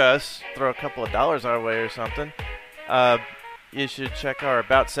support us, throw a couple of dollars our way or something, you should check our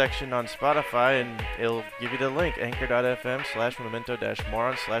About section on Spotify, and it'll give you the link,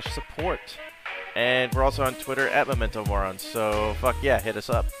 anchor.fm/memento-moron/support. And we're also on Twitter @mementomorons, so fuck yeah, hit us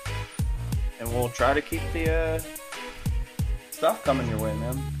up. And we'll try to keep the stuff coming your way,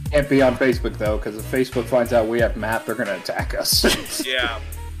 man. Can't be on Facebook, though, because if Facebook finds out we have Matt, they're going to attack us. Yeah.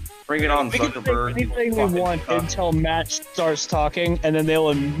 Bring it on, We can say Zuckerberg. you anything we fucking want cuck. until Matt starts talking, and then they'll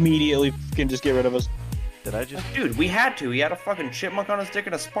immediately can just get rid of us. Did I just... Dude, we had to. He had a fucking chipmunk on his dick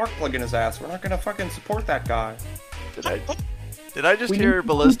and a spark plug in his ass. We're not gonna fucking support that guy. Did I just hear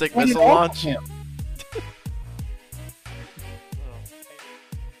ballistic We need missile all of launch? him.